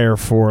fire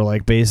for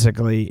like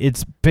basically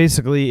it's Being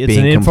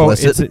an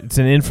complicit? it's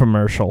an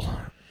infomercial.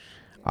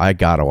 I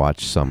gotta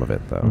watch some of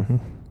it though. Mm-hmm.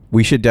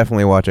 We should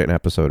definitely watch an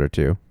episode or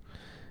two,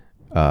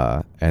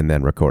 and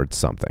then record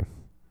something.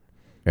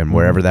 And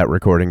wherever that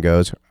recording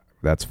goes,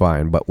 that's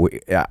fine. But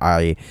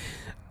I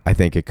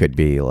think it could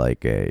be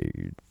like a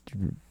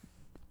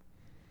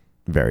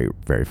very,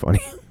 very funny,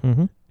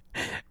 Mm-hmm.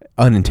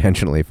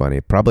 unintentionally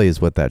funny. Probably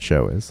is what that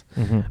show is.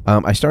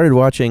 Mm-hmm. I started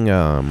watching.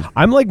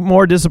 I'm like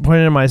more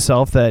disappointed in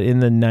myself that in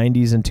the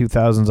 90s and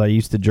 2000s I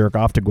used to jerk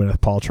off to Gwyneth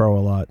Paltrow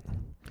a lot.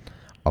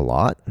 A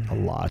lot. A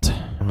lot.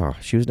 Oh,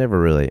 she was never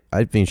really.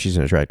 I mean, she's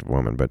an attractive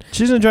woman, but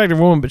She's an attractive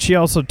woman, but she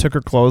also took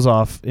her clothes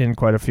off in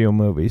quite a few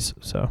movies.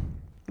 So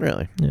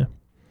really, yeah.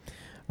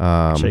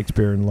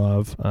 Shakespeare in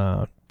Love,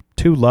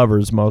 Two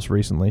Lovers most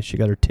recently. She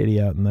got her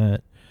titty out in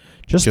that.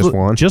 Just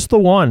one? Just the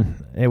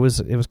one. It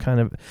was kind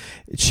of.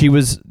 She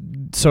was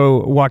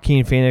so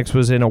Joaquin Phoenix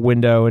was in a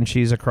window and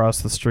she's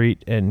across the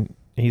street and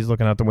he's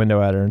looking out the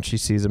window at her and she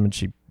sees him and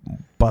she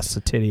busts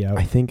a titty out.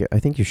 I think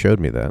you showed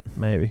me that.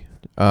 Maybe.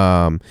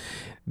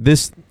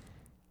 This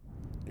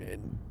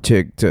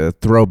to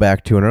throw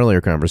back to an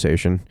earlier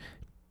conversation.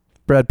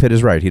 Brad Pitt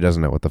is right. He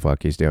doesn't know what the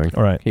fuck he's doing.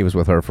 All right. He was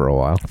with her for a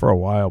while. For a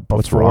while.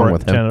 What's wrong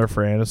with him?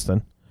 Jennifer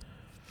Aniston.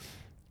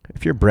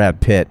 If you're Brad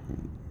Pitt,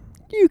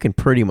 you can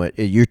pretty much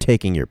you're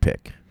taking your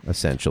pick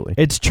essentially.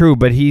 It's true,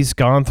 but he's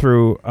gone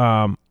through.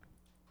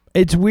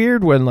 It's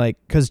weird when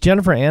because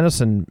Jennifer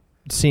Aniston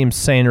seems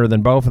saner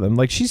than both of them.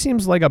 Like she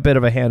seems like a bit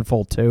of a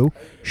handful too.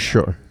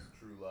 Sure.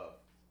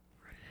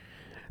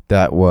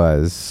 That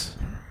was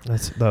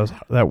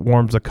that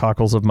warms the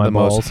cockles of my the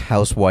balls. most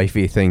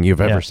housewifey thing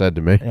you've ever said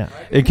to me. Yeah.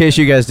 In case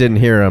you guys didn't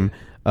hear him,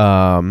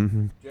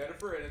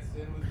 Jennifer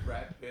Aniston was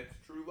Brad Pitt's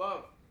true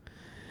love.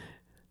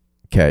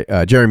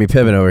 okay, Jeremy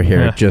Piven over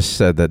here Yeah. just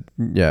said that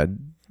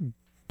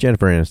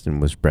Jennifer Aniston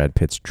was Brad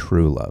Pitt's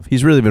true love.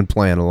 He's really been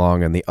playing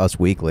along in the Us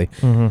Weekly,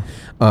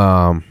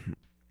 the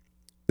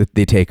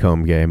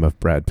take-home game of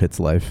Brad Pitt's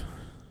life.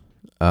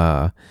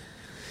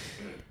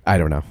 I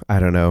don't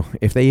know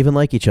if they even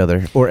like each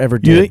other or ever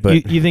did.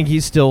 But You think he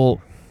still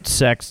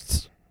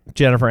sexts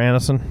Jennifer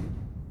Aniston?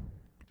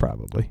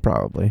 Probably.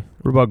 probably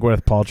What about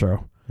Gwyneth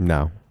Paltrow?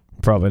 no.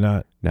 Probably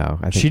not. I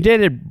think She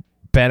dated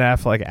Ben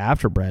Affleck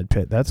after Brad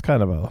Pitt. That's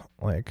kind of a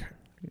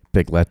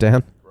big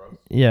letdown.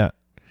 yeah.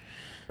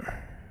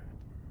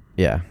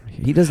 Yeah,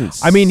 he doesn't.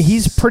 I mean,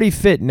 he's pretty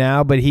fit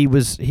now, but he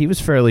was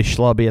fairly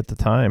schlubby at the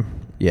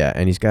time. Yeah,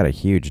 and he's got a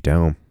huge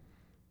dome.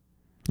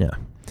 Yeah.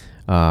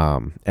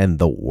 And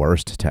the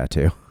worst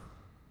tattoo.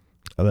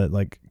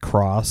 That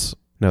cross.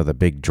 No, the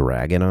big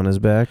dragon on his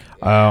back.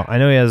 Oh, I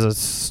know he has a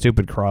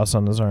stupid cross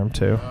on his arm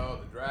too. Oh,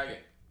 the dragon.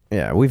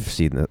 Yeah, we've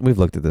seen that. We've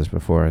looked at this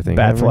before, I think.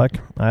 haven't we? Batfleck.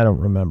 I don't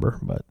remember,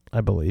 but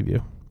I believe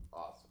you.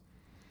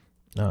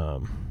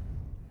 Awesome.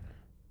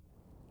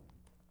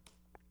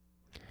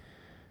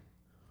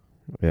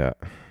 Yeah.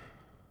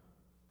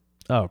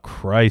 Oh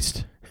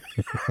Christ.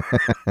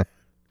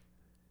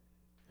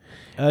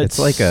 It's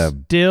like a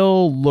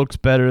still looks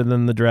better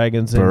than the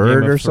dragons in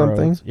bird Game of or something?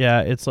 Thrones.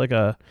 Yeah, it's like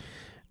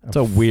it's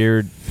a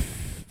weird.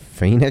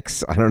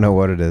 Phoenix? I don't know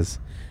what it is.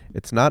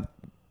 It's not.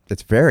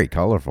 It's very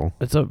colorful.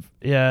 That's a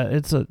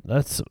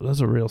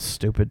real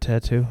stupid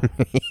tattoo.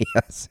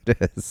 Yes, it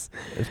is.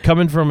 It's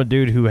coming from a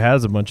dude who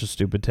has a bunch of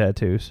stupid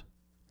tattoos.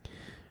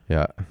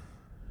 Yeah.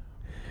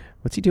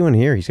 What's he doing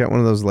here? He's got one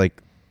of those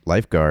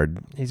lifeguard.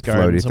 He's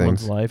guarding floaty someone's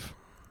things. life.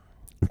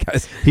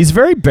 Guys. He's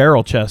very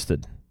barrel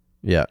chested.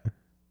 Yeah.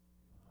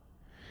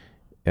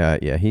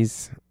 Yeah.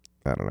 He's.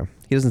 I don't know.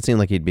 He doesn't seem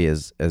like he'd be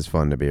as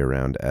fun to be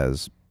around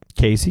as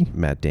Casey.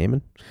 Matt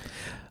Damon.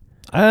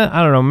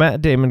 I don't know.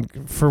 Matt Damon,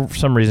 for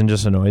some reason,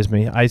 just annoys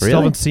me. I still Really?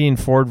 haven't seen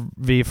Ford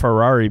v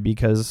Ferrari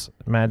because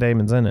Matt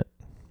Damon's in it.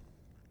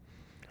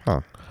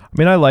 Huh. I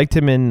mean, I liked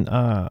him in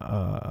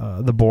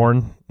the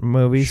Bourne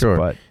movies, Sure.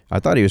 but I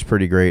thought he was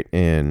pretty great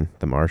in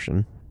The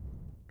Martian.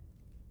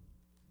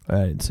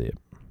 I didn't see it.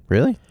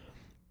 Really?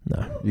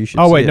 No. You should.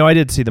 Oh see wait, it. no, I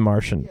did see The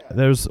Martian.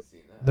 There was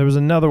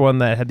another one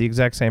that had the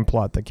exact same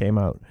plot that came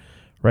out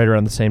right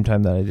around the same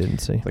time that I didn't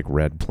see. Like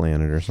Red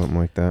Planet or something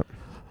like that.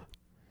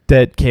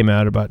 That came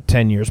out about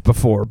 10 years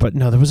before, but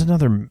no, there was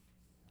another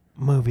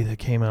movie that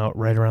came out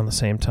right around the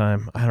same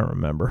time. I don't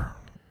remember.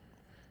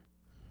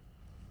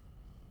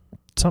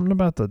 Something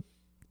about the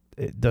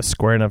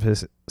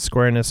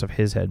squareness of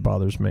his head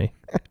bothers me.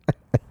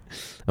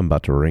 I'm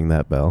about to ring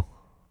that bell.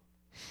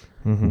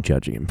 Mm-hmm. I'm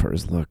judging him for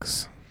his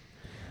looks.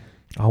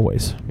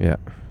 Always. Yeah,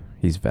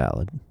 he's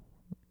valid.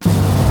 Wait.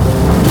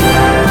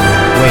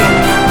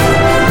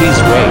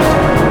 Please wait.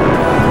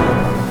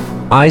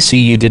 I see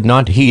you did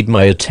not heed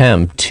my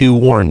attempt to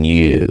warn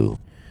you.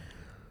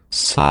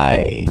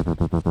 Sigh.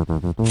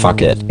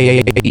 Fuck it.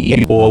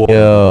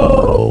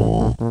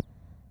 Yo.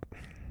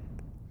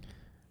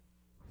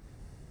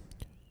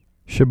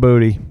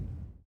 Djibouti.